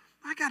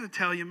 I got to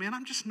tell you, man,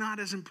 I'm just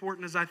not as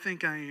important as I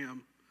think I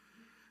am.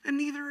 And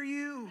neither are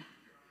you.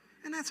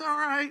 And that's all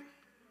right.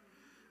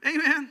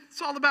 Amen.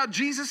 It's all about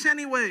Jesus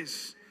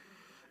anyways.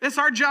 It's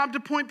our job to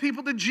point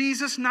people to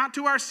Jesus, not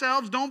to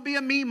ourselves. Don't be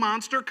a me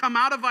monster. Come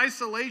out of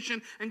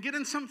isolation and get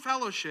in some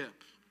fellowship.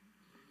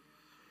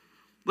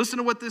 Listen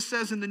to what this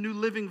says in the New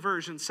Living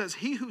Version. It says,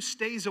 he who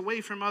stays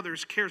away from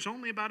others cares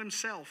only about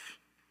himself.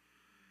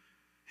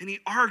 And he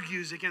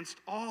argues against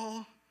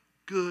all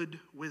good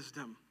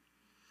wisdom.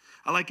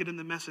 I like it in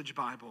the Message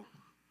Bible.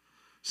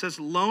 It says,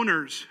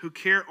 loners who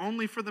care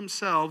only for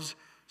themselves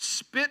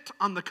spit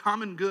on the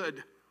common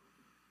good.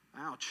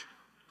 Ouch.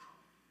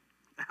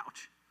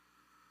 Ouch.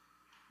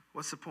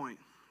 What's the point?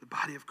 The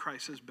body of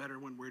Christ is better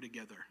when we're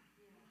together.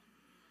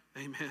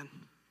 Amen.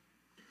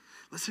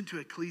 Listen to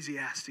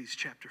Ecclesiastes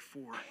chapter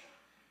 4,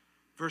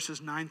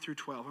 verses 9 through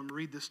 12. I'm going to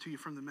read this to you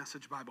from the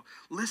Message Bible.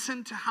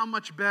 Listen to how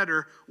much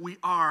better we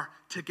are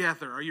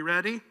together. Are you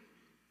ready?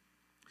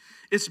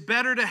 It's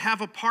better to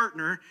have a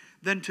partner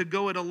than to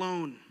go it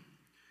alone.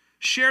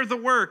 Share the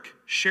work,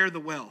 share the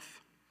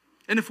wealth.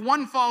 And if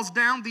one falls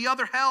down, the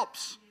other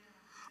helps.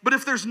 But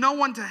if there's no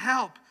one to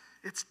help,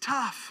 it's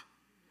tough.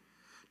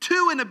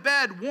 Two in a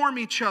bed warm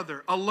each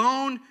other.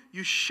 Alone,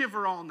 you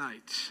shiver all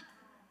night.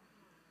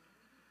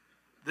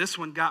 This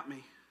one got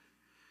me.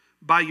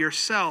 By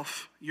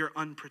yourself, you're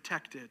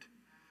unprotected.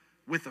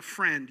 With a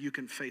friend, you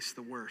can face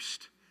the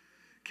worst.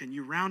 Can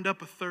you round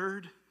up a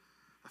third?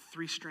 A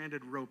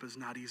three-stranded rope is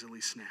not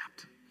easily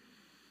snapped.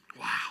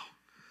 Wow.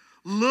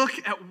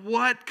 Look at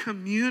what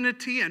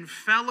community and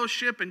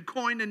fellowship and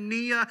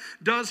koinonia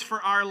does for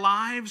our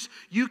lives.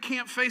 You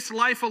can't face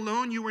life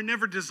alone. You were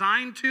never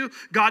designed to.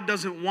 God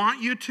doesn't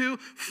want you to.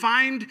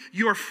 Find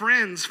your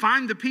friends.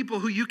 Find the people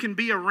who you can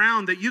be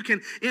around, that you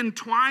can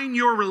entwine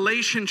your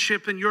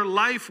relationship and your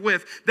life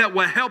with, that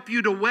will help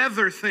you to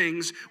weather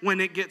things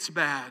when it gets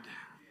bad.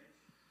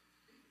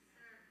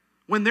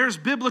 When there's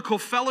biblical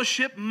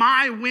fellowship,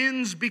 my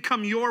wins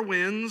become your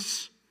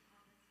wins.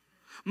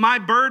 My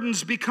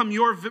burdens become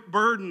your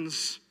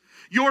burdens.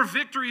 Your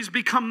victories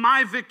become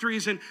my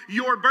victories, and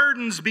your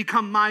burdens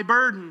become my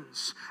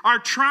burdens. Our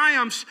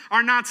triumphs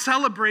are not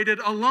celebrated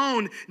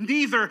alone.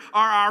 Neither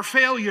are our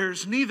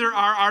failures. Neither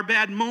are our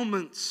bad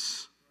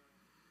moments.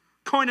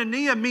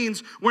 Koinonia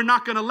means we're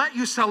not going to let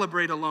you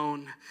celebrate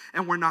alone,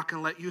 and we're not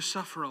going to let you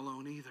suffer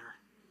alone either.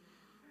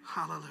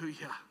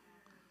 Hallelujah.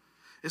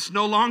 It's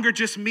no longer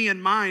just me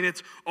and mine.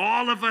 It's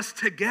all of us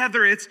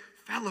together. It's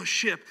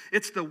fellowship.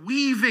 It's the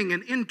weaving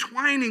and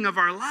entwining of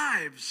our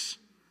lives.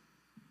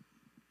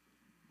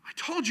 I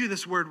told you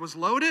this word was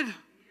loaded.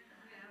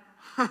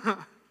 It's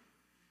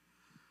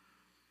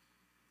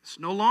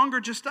no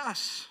longer just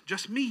us,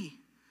 just me.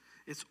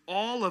 It's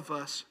all of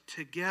us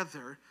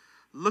together,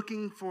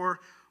 looking for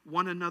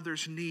one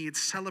another's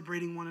needs,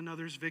 celebrating one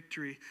another's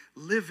victory,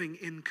 living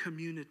in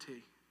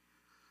community.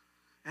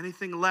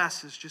 Anything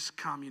less is just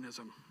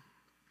communism.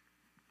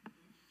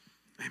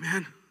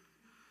 Amen.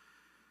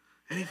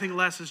 Anything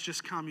less is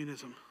just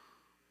communism.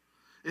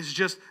 It's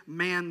just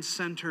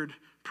man-centered,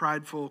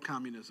 prideful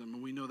communism,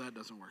 and we know that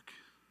doesn't work.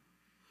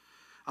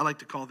 I like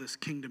to call this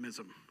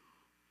kingdomism,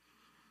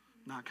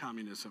 not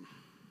communism.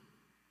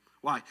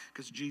 Why?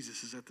 Because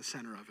Jesus is at the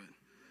center of it.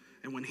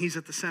 And when he's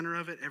at the center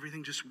of it,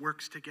 everything just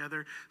works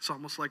together. It's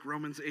almost like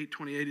Romans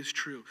 8:28 is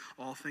true.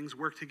 All things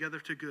work together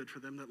to good for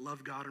them that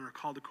love God and are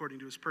called according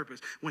to his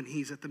purpose when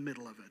he's at the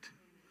middle of it.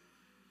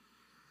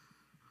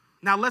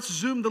 Now let's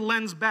zoom the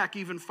lens back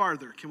even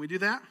farther. Can we do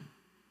that?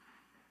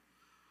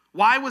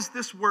 Why was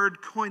this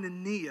word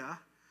koinonia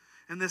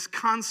and this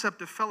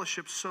concept of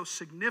fellowship so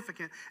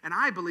significant, and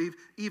I believe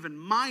even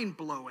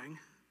mind-blowing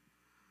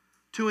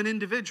to an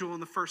individual in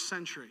the first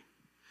century?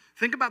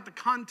 Think about the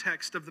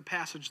context of the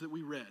passage that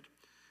we read.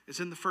 It's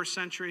in the first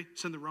century.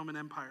 It's in the Roman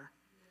Empire.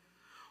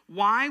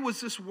 Why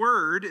was this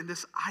word and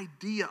this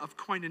idea of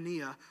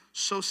koinonia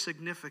so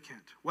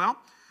significant? Well,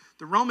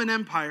 the Roman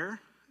Empire,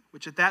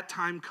 which at that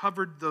time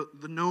covered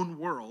the known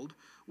world,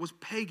 was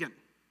pagan.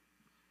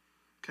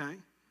 Okay?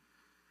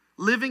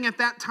 Living at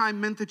that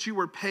time meant that you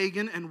were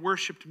pagan and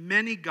worshipped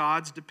many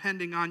gods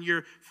depending on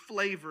your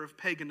flavor of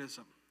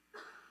paganism.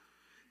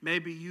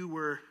 Maybe you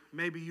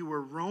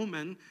were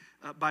Roman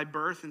by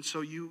birth, and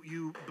so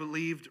you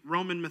believed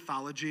Roman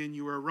mythology and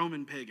you were a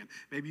Roman pagan.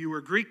 Maybe you were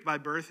Greek by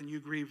birth and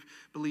you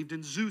believed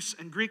in Zeus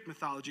and Greek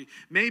mythology.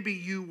 Maybe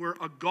you were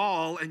a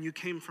Gaul and you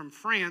came from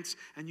France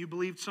and you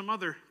believed some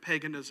other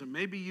paganism.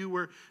 Maybe you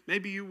were,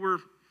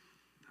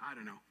 I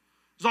don't know.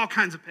 There's all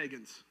kinds of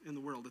pagans in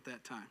the world at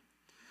that time.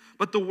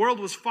 But the world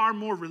was far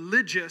more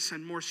religious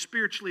and more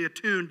spiritually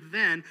attuned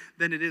then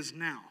than it is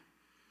now.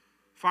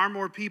 Far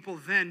more people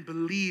then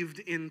believed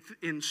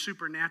in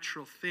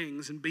supernatural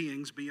things and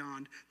beings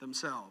beyond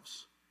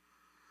themselves.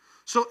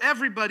 So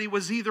everybody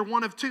was either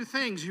one of two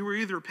things. You were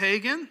either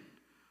pagan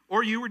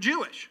or you were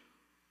Jewish.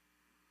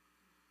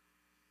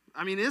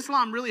 I mean,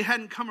 Islam really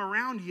hadn't come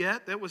around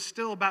yet. That was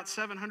still about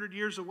 700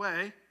 years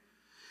away.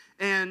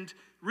 And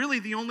really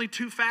the only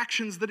two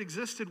factions that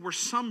existed were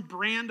some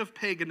brand of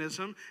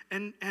paganism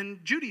and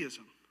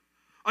Judaism.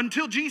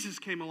 Until Jesus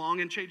came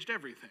along and changed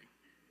everything.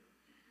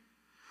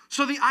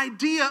 So the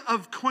idea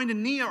of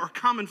koinonia or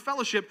common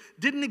fellowship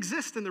didn't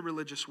exist in the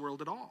religious world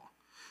at all,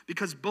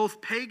 because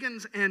both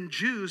pagans and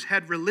Jews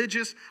had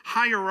religious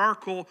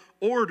hierarchical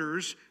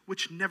orders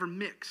which never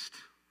mixed.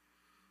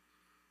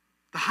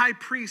 The high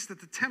priest at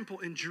the temple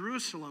in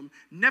Jerusalem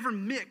never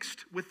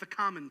mixed with the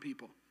common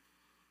people.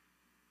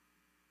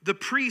 The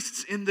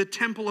priests in the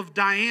temple of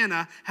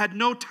Diana had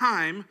no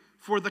time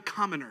for the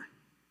commoner.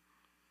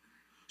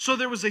 So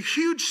there was a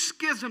huge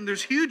schism,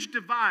 there's huge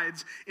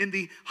divides in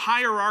the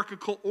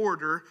hierarchical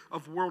order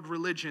of world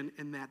religion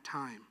in that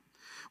time,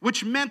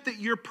 which meant that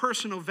your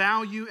personal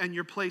value and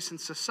your place in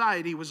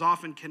society was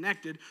often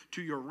connected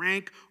to your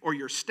rank or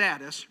your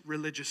status,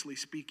 religiously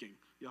speaking.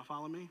 Y'all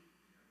follow me?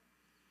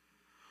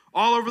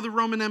 All over the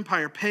Roman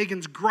Empire,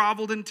 pagans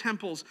groveled in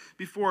temples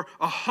before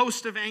a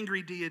host of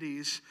angry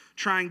deities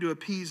trying to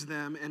appease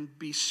them and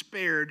be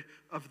spared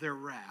of their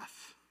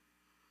wrath.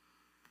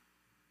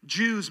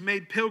 Jews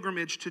made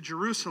pilgrimage to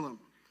Jerusalem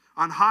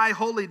on high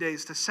holy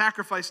days to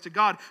sacrifice to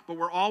God, but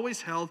were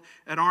always held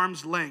at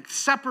arm's length,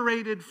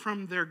 separated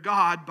from their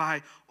God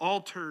by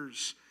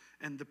altars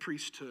and the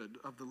priesthood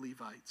of the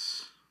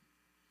Levites.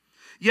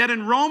 Yet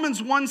in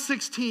Romans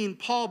 1:16,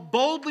 Paul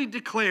boldly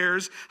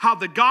declares how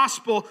the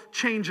gospel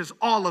changes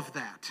all of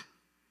that.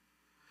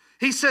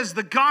 He says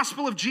the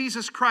gospel of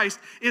Jesus Christ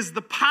is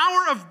the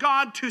power of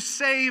God to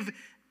save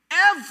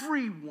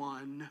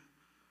everyone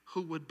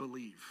who would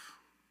believe.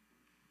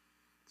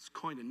 It's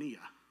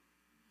koinonia.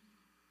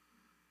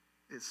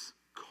 It's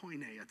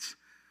koine. It's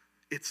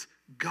It's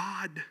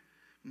God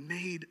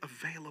made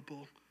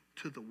available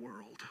to the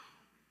world.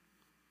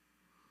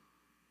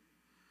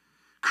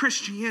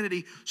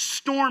 Christianity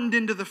stormed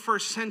into the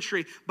first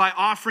century by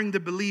offering the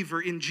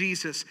believer in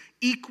Jesus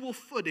equal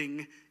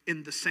footing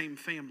in the same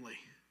family.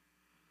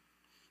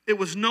 It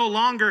was no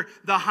longer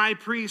the high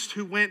priest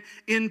who went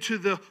into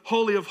the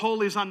Holy of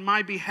Holies on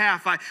my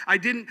behalf. I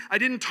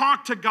didn't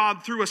talk to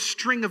God through a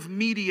string of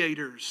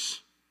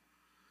mediators.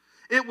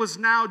 It was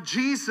now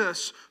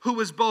Jesus who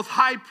was both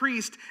high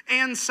priest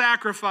and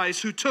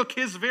sacrifice, who took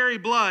his very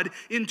blood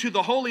into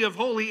the Holy of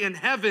Holies in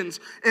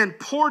heavens and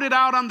poured it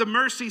out on the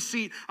mercy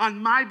seat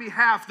on my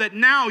behalf, that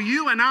now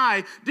you and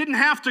I didn't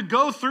have to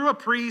go through a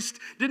priest,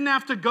 didn't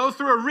have to go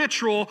through a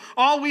ritual.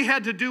 All we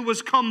had to do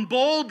was come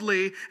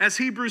boldly, as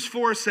Hebrews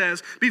 4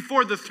 says,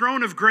 before the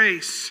throne of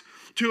grace,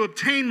 to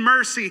obtain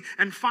mercy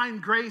and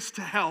find grace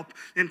to help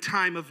in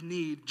time of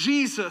need.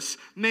 Jesus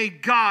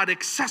made God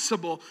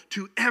accessible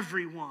to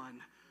everyone.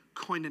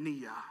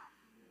 Koinonia.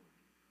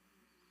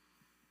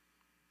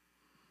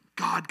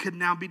 God could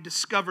now be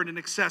discovered and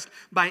accessed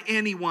by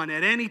anyone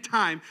at any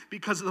time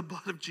because of the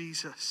blood of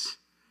Jesus.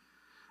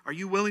 Are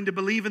you willing to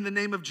believe in the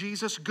name of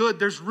Jesus? Good,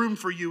 there's room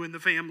for you in the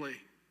family.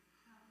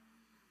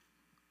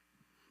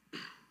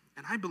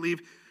 And I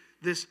believe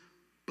this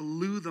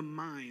blew the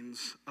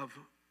minds of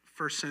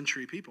first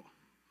century people.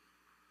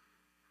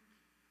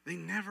 They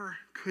never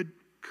could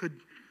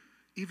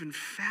even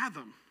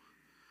fathom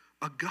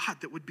a God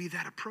that would be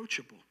that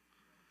approachable.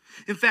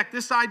 In fact,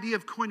 this idea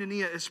of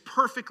koinonia is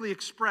perfectly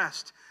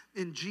expressed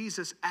in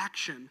Jesus'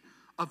 action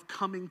of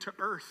coming to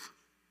earth.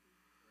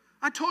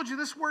 I told you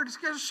this word,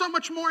 there's so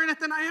much more in it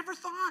than I ever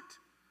thought.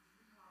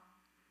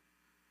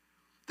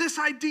 This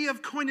idea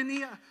of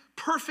koinonia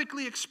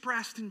perfectly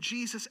expressed in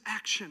Jesus'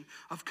 action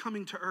of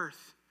coming to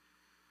earth.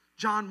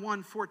 John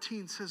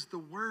 1:14 says, the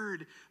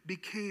Word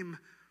became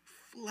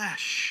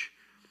flesh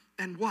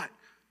and what?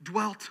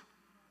 Dwelt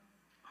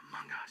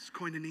among us.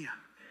 Koinonia.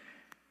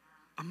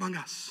 Among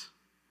us.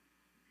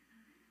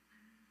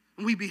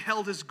 And we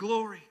beheld his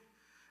glory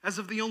as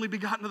of the only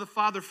begotten of the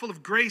Father, full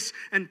of grace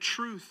and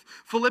truth.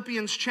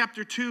 Philippians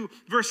chapter 2,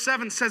 verse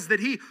 7 says that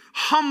he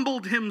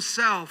humbled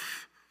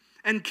himself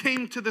and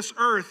came to this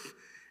earth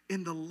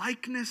in the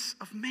likeness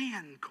of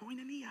man.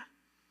 Koinonia.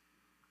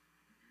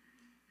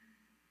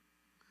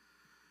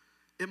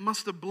 It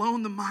must have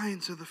blown the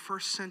minds of the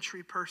first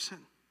century person.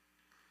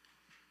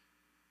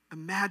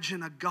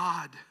 Imagine a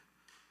God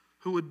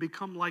who would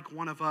become like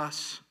one of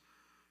us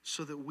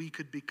so that we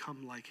could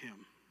become like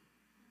him.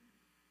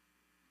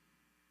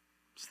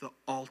 It's the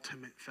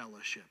ultimate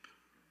fellowship.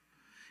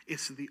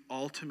 It's the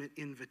ultimate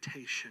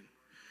invitation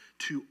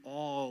to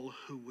all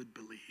who would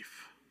believe.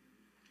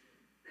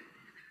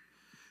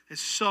 It's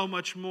so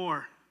much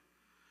more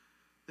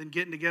than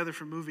getting together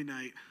for movie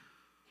night.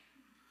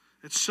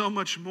 It's so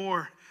much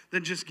more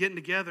than just getting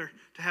together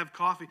to have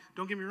coffee.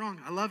 Don't get me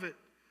wrong, I love it.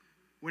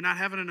 We're not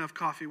having enough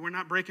coffee. We're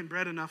not breaking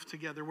bread enough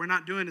together. We're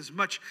not doing as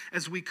much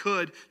as we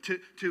could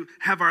to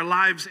have our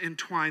lives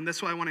entwined.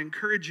 That's why I want to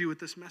encourage you with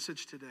this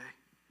message today.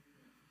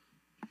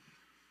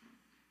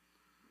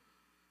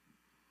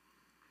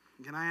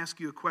 Can I ask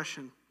you a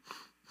question?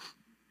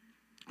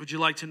 Would you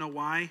like to know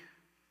why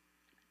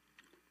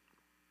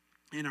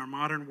in our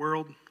modern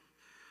world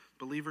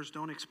believers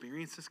don't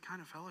experience this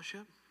kind of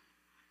fellowship?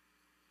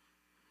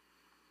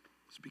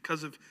 It's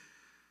because of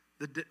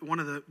one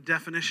of the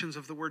definitions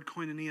of the word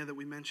koinonia that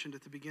we mentioned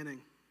at the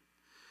beginning.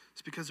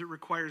 It's because it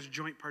requires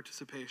joint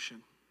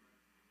participation.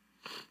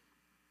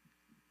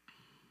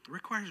 It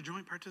requires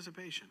joint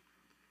participation.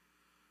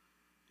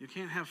 You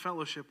can't have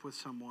fellowship with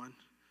someone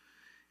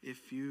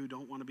if you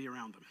don't want to be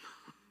around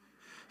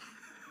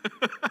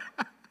them.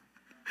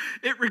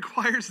 It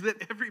requires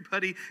that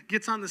everybody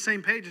gets on the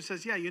same page and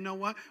says, yeah, you know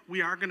what?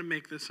 We are going to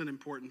make this an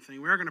important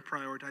thing. We are going to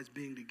prioritize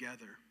being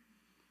together.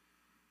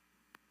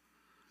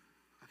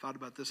 I thought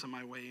about this on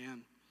my way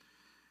in.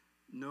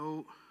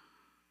 No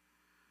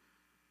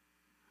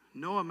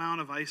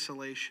amount of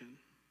isolation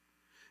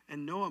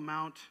and no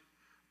amount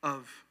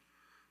of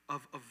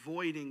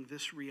avoiding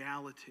this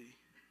reality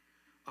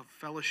of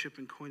fellowship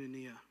and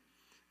koinonia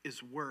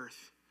is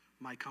worth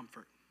my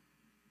comfort.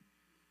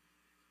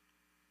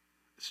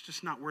 It's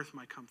just not worth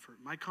my comfort.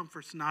 My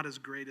comfort's not as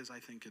great as I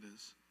think it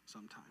is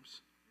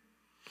sometimes.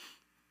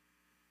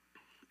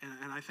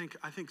 And I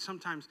think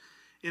sometimes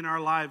in our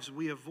lives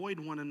we avoid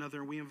one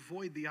another. We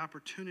avoid the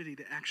opportunity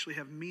to actually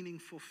have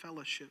meaningful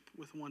fellowship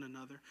with one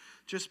another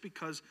just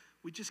because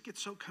we just get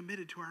so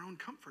committed to our own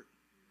comfort.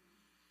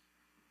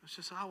 It's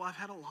just, oh, well, I've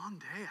had a long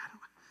day.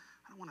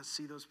 I don't want to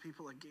see those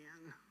people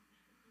again.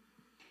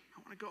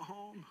 I want to go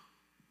home.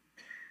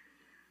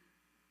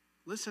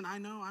 Listen, I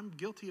know I'm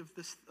guilty of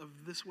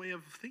this way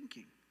of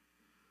thinking.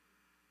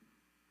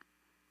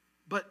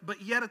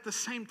 But yet at the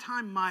same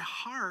time, my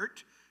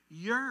heart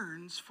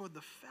yearns for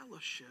the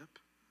fellowship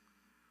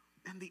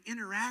and the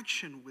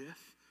interaction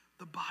with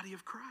the body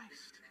of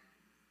Christ.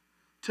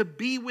 To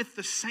be with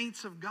the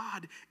saints of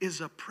God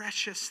is a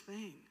precious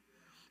thing.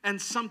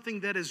 and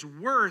something that is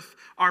worth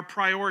our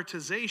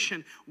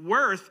prioritization,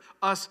 worth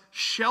us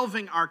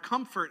shelving our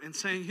comfort and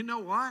saying, you know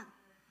what?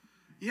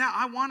 Yeah,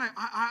 I want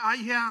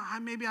to,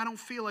 maybe I don't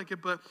feel like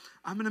it, but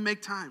I'm going to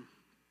make time.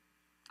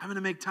 I'm going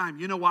to make time.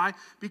 You know why?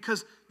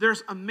 Because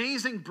there's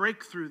amazing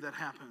breakthrough that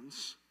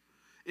happens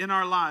in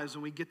our lives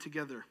when we get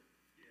together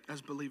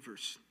as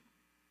believers.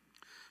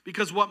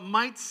 Because what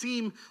might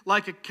seem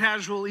like a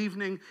casual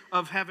evening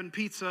of having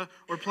pizza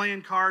or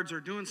playing cards or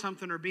doing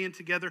something or being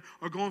together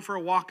or going for a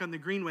walk on the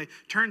Greenway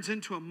turns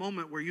into a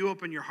moment where you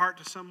open your heart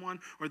to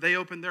someone or they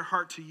open their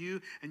heart to you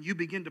and you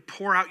begin to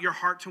pour out your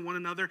heart to one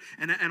another,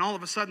 and all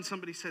of a sudden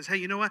somebody says, hey,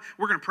 you know what?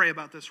 We're going to pray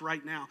about this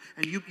right now.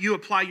 And you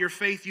apply your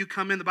faith. You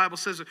come in. The Bible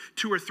says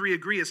 2 or 3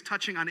 agree is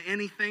touching on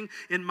anything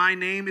in my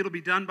name, it'll be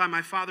done by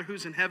my Father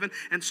who's in heaven.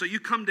 And so you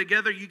come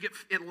together, you get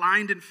it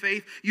lined in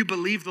faith, you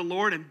believe the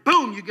Lord, and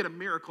boom, you get a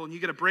miracle. And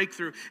you get a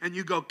breakthrough, and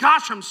you go,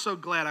 gosh, I'm so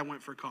glad I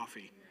went for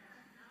coffee.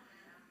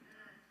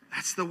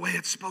 That's the way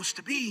it's supposed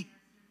to be.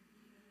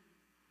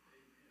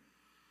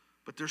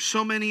 But there's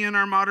so many in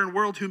our modern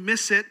world who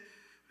miss it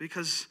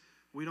because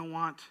we don't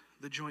want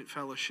the joint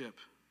fellowship,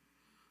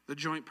 the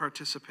joint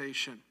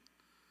participation.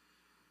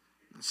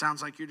 It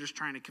sounds like you're just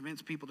trying to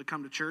convince people to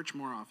come to church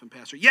more often,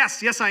 Pastor.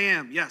 Yes, I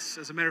am. Yes,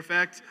 as a matter of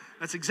fact,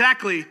 that's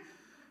exactly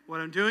what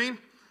I'm doing.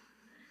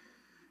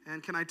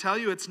 And can I tell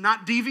you, it's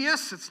not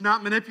devious, it's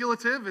not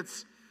manipulative,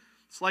 it's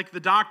like the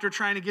doctor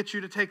trying to get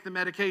you to take the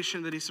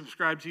medication that he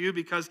subscribed to you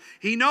because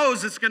he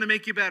knows it's going to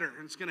make you better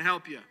and it's going to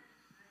help you.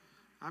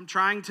 I'm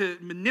trying to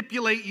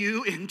manipulate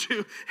you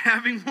into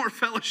having more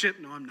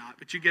fellowship. No, I'm not,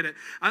 but you get it.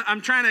 I'm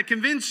trying to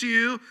convince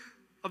you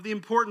of the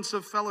importance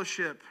of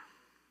fellowship.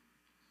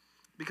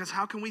 Because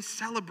how can we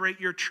celebrate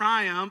your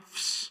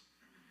triumphs?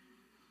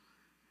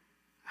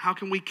 How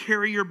can we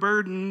carry your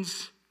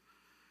burdens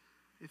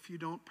if you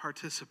don't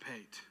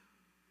participate?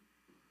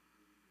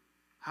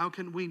 How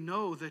can we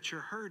know that you're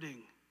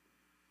hurting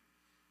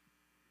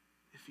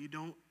if you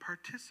don't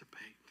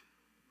participate?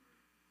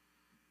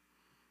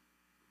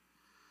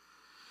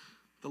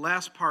 The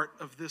last part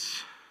of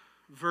this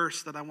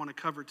verse that I want to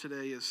cover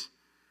today is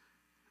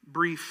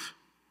brief,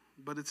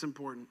 but it's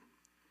important.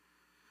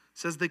 It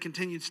says they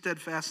continued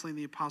steadfastly in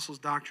the apostles'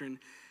 doctrine,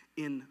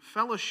 in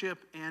fellowship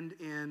and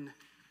in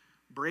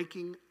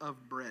breaking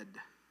of bread.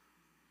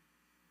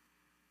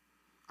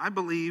 I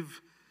believe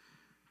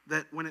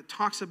that when it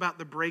talks about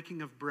the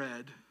breaking of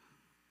bread,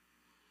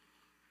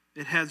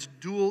 it has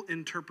dual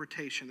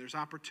interpretation. There's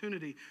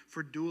opportunity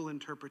for dual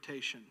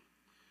interpretation,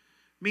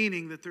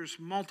 meaning that there's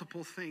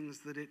multiple things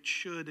that it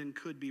should and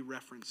could be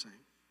referencing.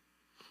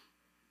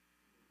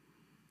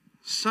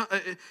 So,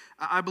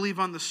 I believe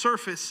on the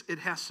surface, it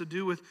has to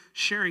do with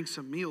sharing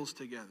some meals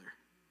together.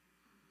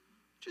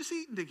 Just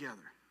eating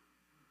together.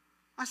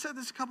 I said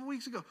this a couple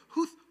weeks ago.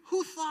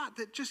 Who thought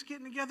that just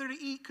getting together to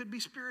eat could be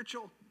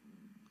spiritual?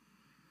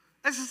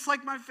 This is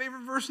like my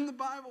favorite verse in the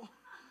Bible.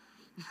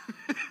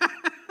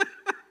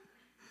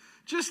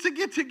 Just to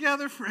get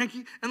together,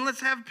 Frankie, and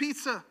let's have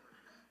pizza.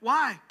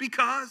 Why?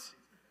 Because.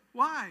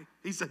 Why?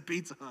 He said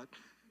Pizza Hut.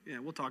 Yeah,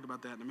 we'll talk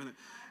about that in a minute.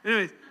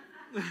 Anyways,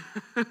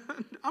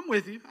 I'm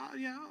with you.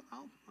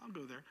 I'll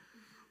go there.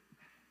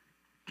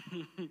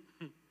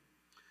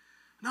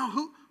 No,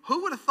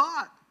 who would have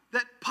thought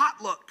that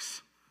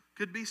potlucks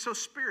could be so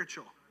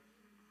spiritual?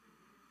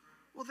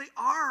 Well, they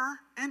are.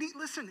 And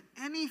listen,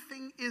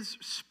 anything is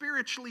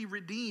spiritually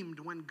redeemed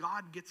when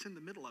God gets in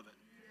the middle of it.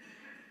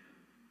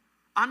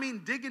 I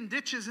mean, digging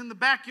ditches in the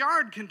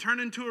backyard can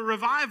turn into a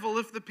revival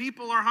if the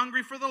people are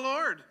hungry for the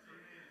Lord.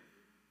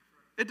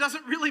 It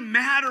doesn't really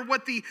matter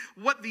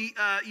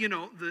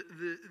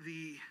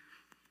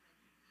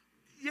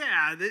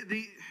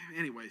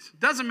anyways, it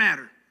doesn't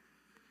matter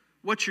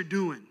what you're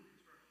doing.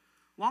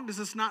 Long as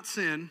it's not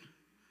sin,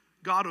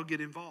 God will get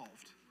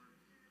involved.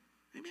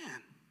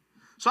 Amen.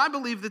 So I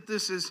believe that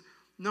this is,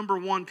 number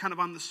one, kind of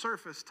on the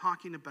surface,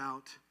 talking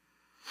about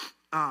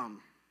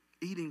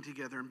eating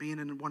together and being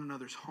in one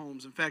another's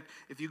homes. In fact,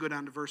 if you go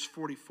down to verse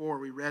 44,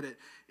 we read it.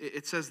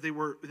 It says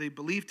they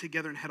believed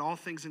together and had all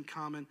things in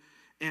common.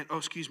 And,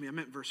 I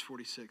meant verse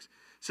 46. It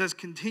says,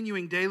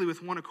 continuing daily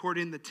with one accord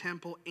in the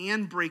temple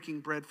and breaking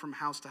bread from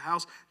house to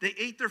house, they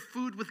ate their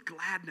food with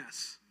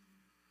gladness.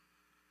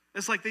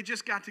 It's like they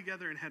just got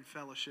together and had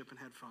fellowship and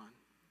had fun.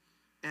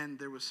 And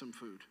there was some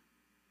food.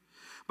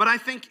 But I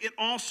think it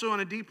also, on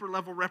a deeper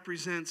level,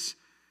 represents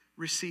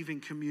receiving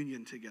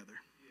communion together.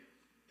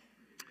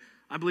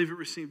 I believe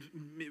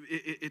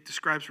it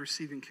describes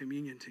receiving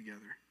communion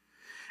together.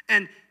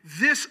 And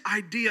this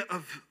idea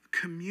of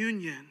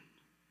communion,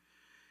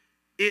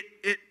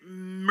 it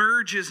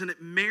merges and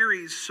it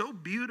marries so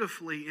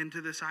beautifully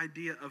into this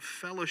idea of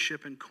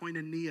fellowship and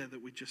koinonia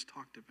that we just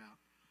talked about.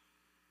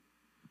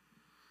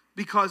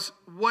 Because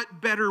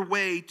what better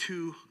way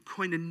to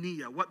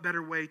koinonia, what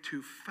better way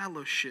to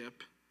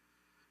fellowship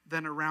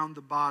than around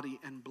the body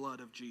and blood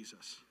of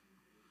Jesus?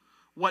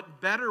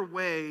 What better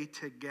way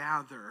to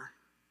gather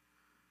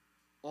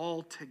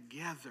all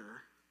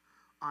together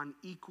on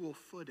equal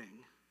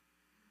footing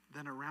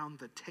than around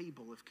the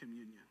table of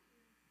communion?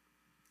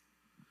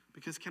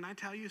 Because can I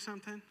tell you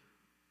something?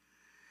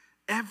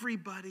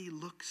 Everybody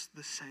looks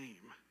the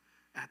same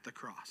at the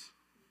cross.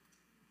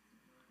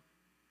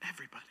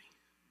 Everybody.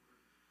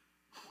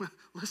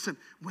 Listen,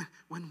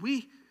 when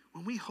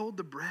we hold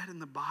the bread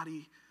and the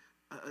body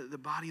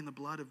and the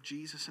blood of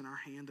Jesus in our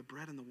hand, the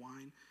bread and the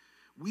wine,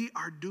 we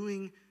are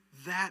doing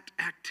that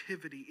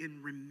activity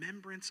in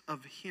remembrance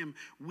of him.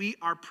 We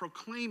are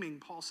proclaiming,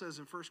 Paul says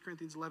in 1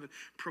 Corinthians 11,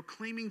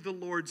 proclaiming the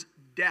Lord's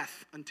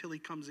death until he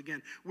comes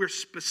again. We're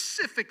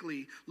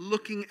specifically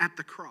looking at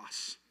the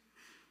cross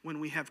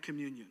when we have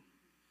communion.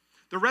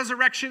 The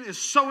resurrection is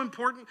so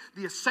important.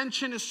 The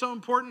ascension is so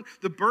important.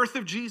 The birth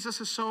of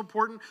Jesus is so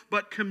important.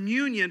 But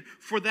communion,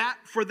 for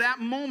that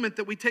moment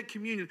that we take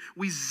communion,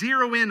 we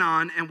zero in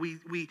on and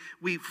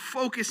we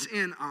focus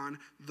in on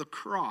the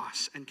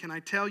cross. And can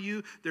I tell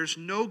you, there's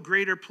no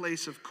greater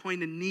place of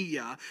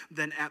koinonia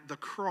than at the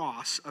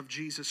cross of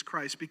Jesus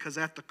Christ. Because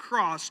at the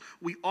cross,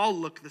 we all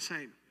look the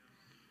same.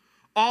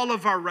 All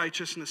of our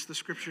righteousness, the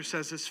scripture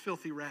says, is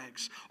filthy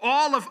rags.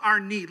 All of our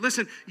need.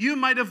 Listen, you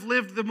might have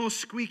lived the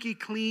most squeaky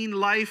clean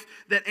life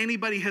that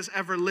anybody has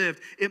ever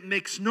lived. It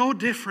makes no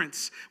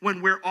difference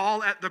when we're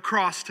all at the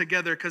cross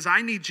together, because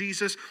I need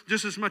Jesus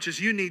just as much as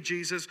you need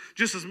Jesus,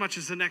 just as much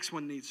as the next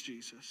one needs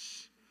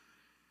Jesus.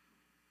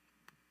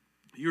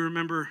 You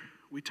remember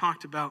we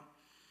talked about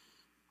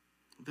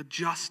the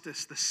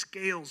justice, the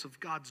scales of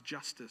God's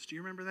justice. Do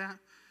you remember that?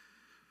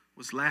 It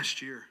was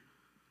last year.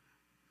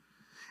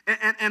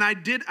 And I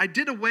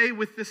did away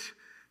with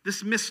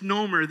this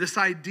misnomer, this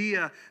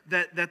idea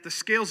that the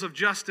scales of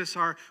justice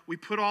are, we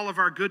put all of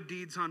our good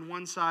deeds on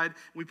one side,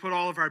 we put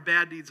all of our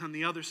bad deeds on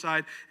the other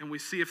side, and we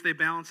see if they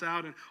balance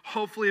out, and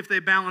hopefully if they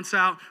balance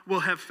out,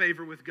 we'll have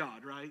favor with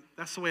God, right?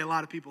 That's the way a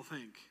lot of people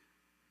think.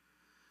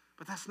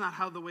 But that's not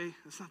the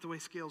way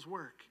scales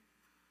work.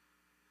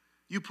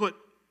 You put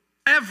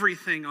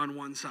everything on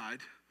one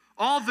side,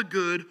 all the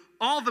good,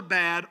 all the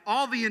bad,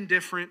 all the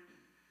indifferent,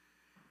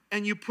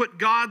 and you put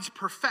God's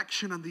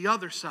perfection on the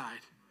other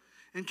side.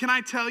 And can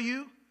I tell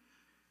you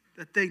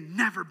that they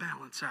never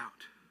balance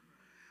out?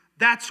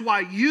 That's why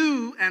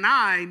you and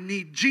I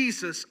need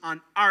Jesus on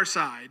our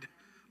side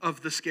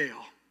of the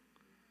scale.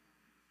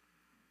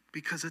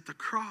 Because at the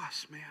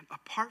cross, man,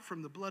 apart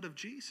from the blood of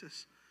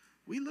Jesus,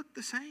 we look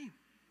the same.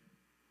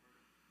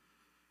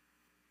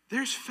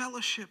 There's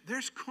fellowship,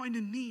 there's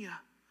koinonia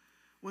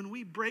when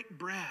we break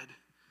bread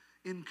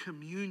in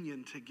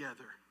communion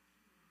together.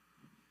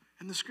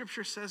 And the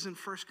scripture says in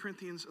 1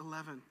 Corinthians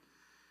 11,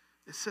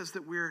 it says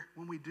that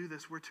when we do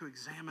this, we're to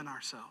examine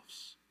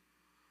ourselves.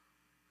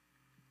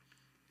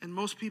 And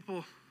most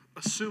people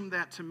assume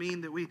that to mean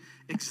that we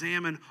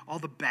examine all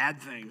the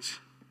bad things.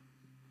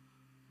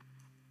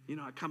 You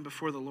know, I come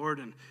before the Lord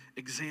and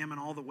examine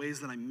all the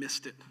ways that I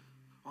missed it,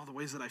 all the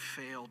ways that I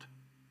failed.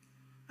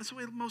 That's the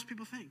way most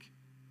people think.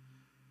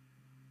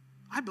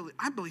 I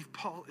believe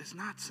Paul is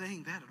not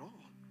saying that at all.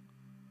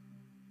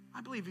 I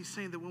believe he's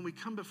saying that when we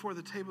come before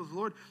the table of the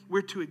Lord,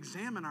 we're to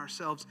examine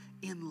ourselves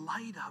in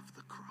light of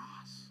the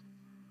cross,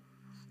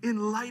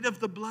 in light of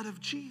the blood of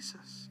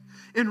Jesus,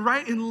 in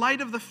light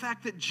of the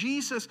fact that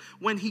Jesus,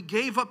 when he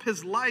gave up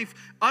his life,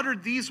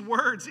 uttered these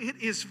words, "It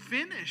is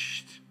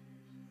finished."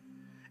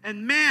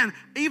 And man,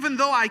 even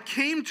though I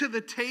came to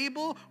the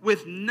table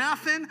with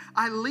nothing,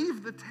 I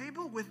leave the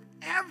table with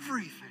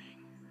everything.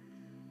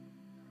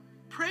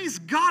 Praise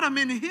God, I'm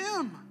in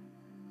him.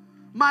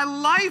 My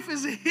life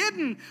is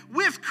hidden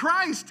with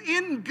Christ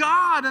in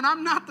God, and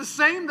I'm not the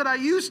same that I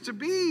used to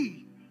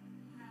be.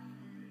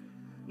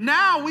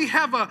 Now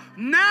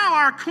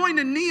our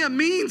koinonia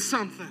means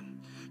something.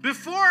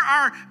 Before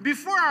our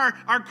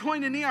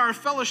koinonia, our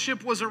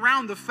fellowship was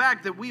around the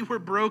fact that we were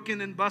broken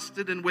and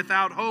busted and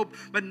without hope.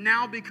 But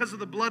now, because of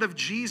the blood of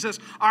Jesus,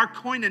 our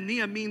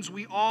koinonia means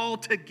we all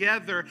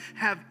together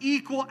have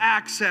equal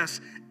access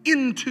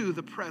into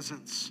the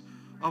presence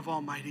of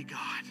Almighty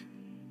God.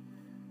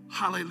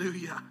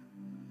 Hallelujah.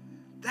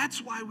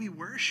 That's why we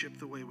worship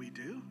the way we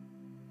do.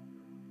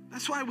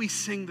 That's why we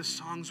sing the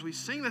songs we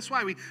sing. That's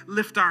why we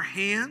lift our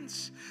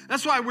hands.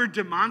 That's why we're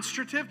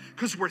demonstrative,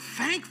 because we're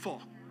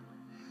thankful.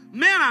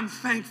 Man, I'm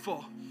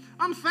thankful.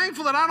 I'm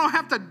thankful that I don't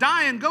have to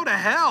die and go to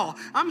hell.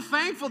 I'm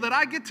thankful that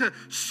I get to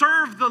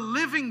serve the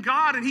living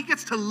God and he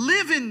gets to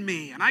live in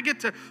me and I get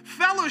to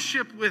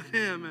fellowship with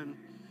him and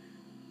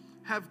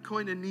have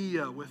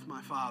koinonia with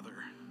my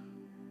Father.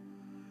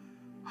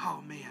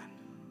 Oh, man.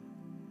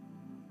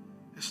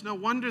 It's no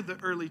wonder the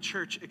early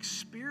church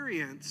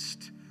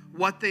experienced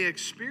what they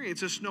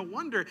experienced. It's no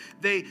wonder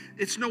they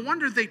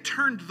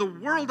turned the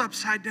world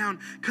upside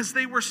down, because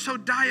they were so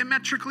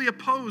diametrically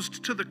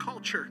opposed to the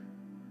culture.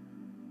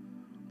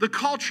 The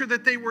culture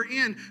that they were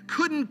in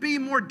couldn't be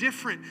more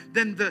different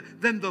than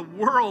the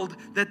world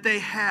that they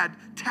had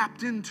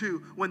tapped into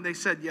when they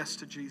said yes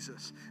to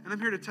Jesus. And I'm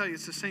here to tell you,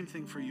 it's the same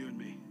thing for you and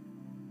me.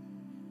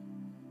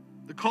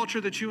 The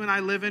culture that you and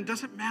I live in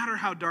doesn't matter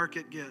how dark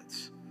it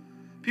gets.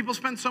 People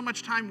spend so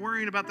much time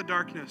worrying about the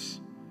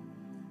darkness.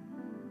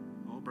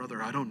 Oh,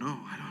 brother, I don't know.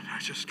 I don't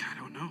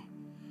know.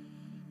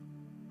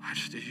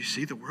 You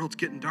see, the world's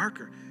getting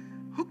darker.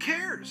 Who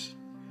cares?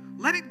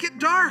 let it get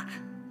dark.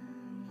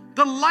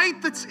 The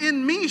light that's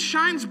in me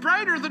shines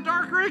brighter the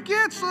darker it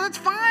gets, so that's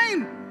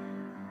fine.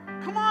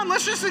 Come on,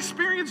 let's just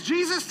experience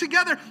Jesus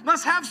together.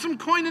 Let's have some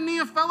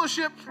koinonia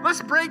fellowship.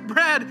 Let's break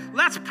bread.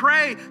 Let's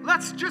pray.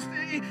 Let's just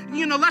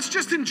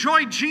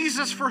enjoy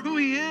Jesus for who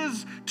he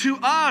is to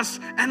us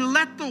and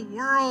let the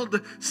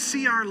world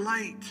see our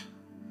light.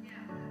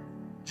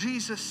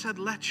 Jesus said,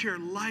 let your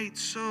light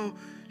so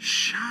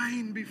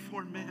shine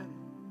before men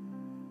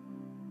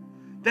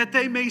that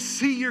they may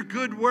see your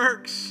good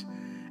works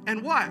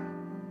and what?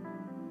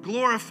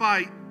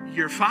 Glorify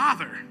your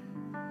Father.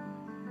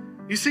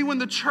 You see, when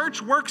the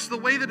church works the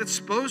way that it's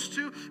supposed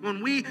to,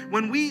 when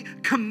we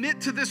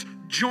commit to this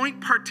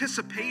joint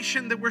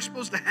participation that we're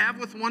supposed to have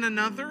with one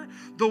another,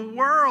 the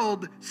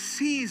world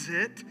sees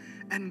it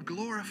and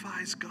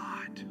glorifies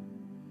God.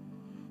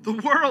 The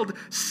world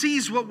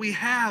sees what we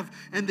have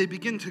and they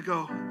begin to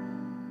go,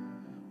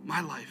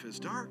 my life is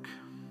dark.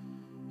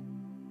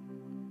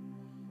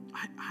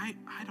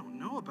 I don't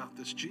know about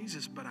this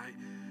Jesus, but I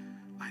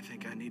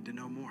think I need to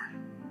know more.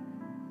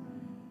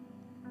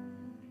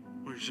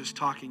 We were just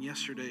talking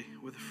yesterday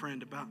with a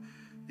friend about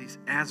these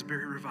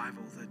Asbury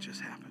revivals that just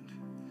happened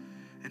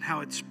and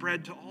how it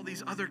spread to all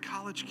these other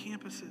college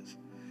campuses.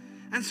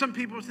 And some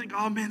people think,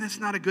 oh man, that's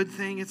not a good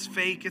thing. It's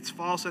fake, it's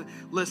false. And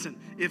listen,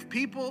 if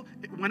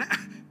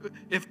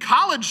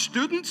college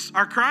students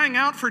are crying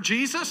out for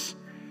Jesus,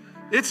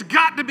 it's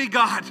got to be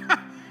God.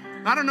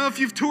 I don't know if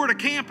you've toured a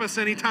campus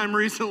anytime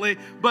recently,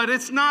 but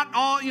it's not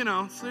all,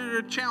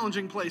 they're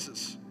challenging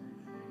places.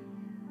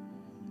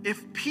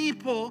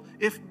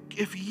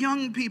 If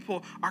young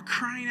people are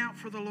crying out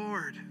for the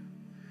Lord,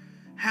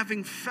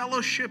 having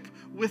fellowship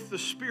with the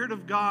Spirit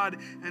of God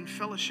and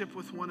fellowship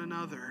with one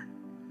another,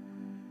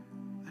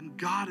 and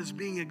God is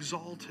being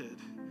exalted,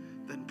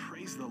 then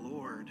praise the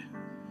Lord.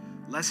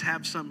 Let's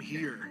have some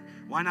here.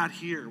 Why not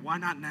here? Why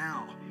not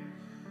now?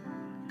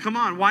 Come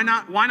on, why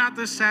not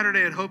this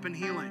Saturday at Hope and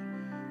Healing?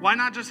 Why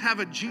not just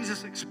have a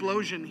Jesus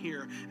explosion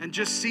here and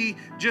just see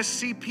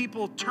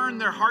people turn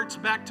their hearts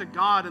back to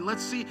God, and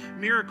let's see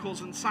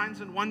miracles and signs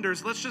and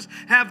wonders. Let's just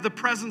have the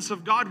presence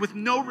of God with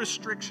no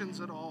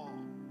restrictions at all.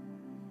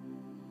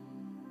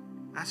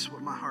 That's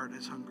what my heart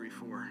is hungry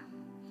for.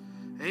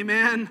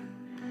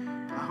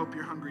 Amen. I hope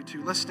you're hungry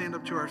too. Let's stand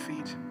up to our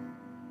feet.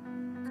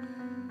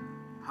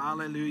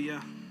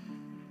 Hallelujah.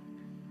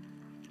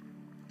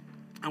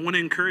 I want to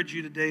encourage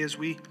you today as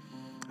we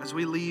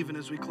leave and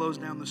as we close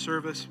down the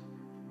service.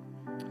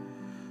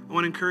 I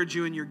want to encourage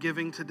you in your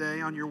giving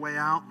today on your way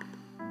out.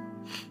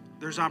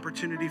 There's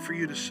opportunity for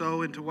you to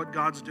sow into what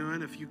God's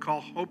doing. If you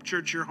call Hope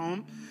Church your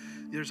home,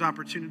 there's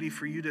opportunity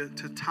for you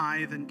to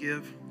tithe and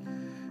give.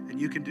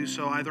 And you can do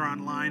so either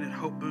online at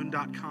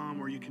hopeboone.com,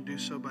 or you can do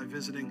so by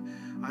visiting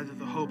either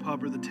the Hope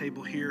Hub or the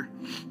table here.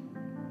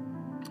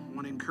 I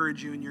want to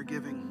encourage you in your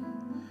giving.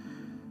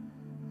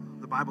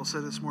 The Bible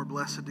says it's more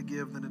blessed to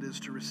give than it is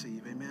to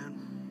receive.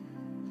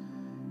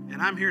 Amen. And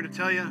I'm here to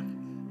tell you,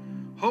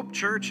 Hope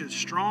Church is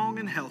strong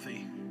and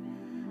healthy,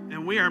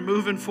 and we are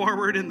moving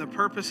forward in the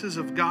purposes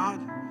of God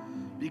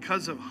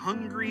because of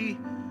hungry,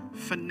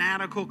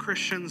 fanatical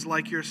Christians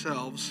like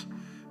yourselves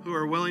who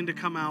are willing to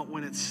come out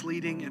when it's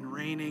sleeting and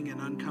raining and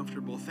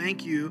uncomfortable.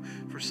 Thank you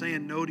for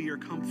saying no to your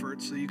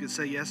comfort so you could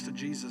say yes to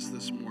Jesus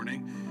this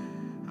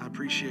morning. I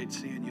appreciate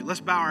seeing you.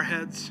 Let's bow our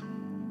heads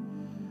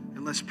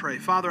and let's pray.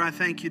 Father, I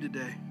thank you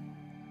today.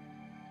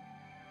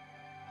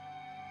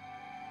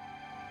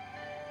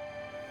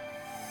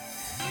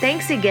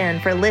 Thanks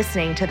again for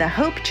listening to the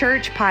Hope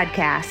Church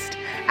podcast.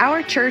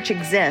 Our church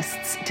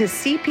exists to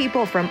see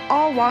people from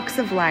all walks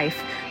of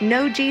life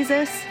know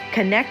Jesus,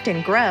 connect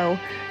and grow,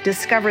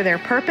 discover their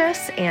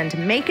purpose,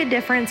 and make a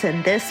difference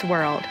in this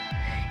world.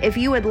 If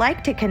you would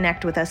like to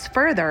connect with us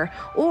further,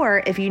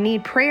 or if you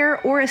need prayer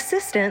or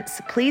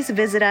assistance, please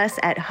visit us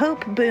at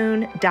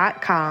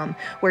hopeboone.com,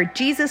 where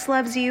Jesus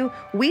loves you,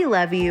 we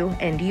love you,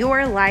 and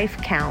your life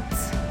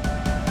counts.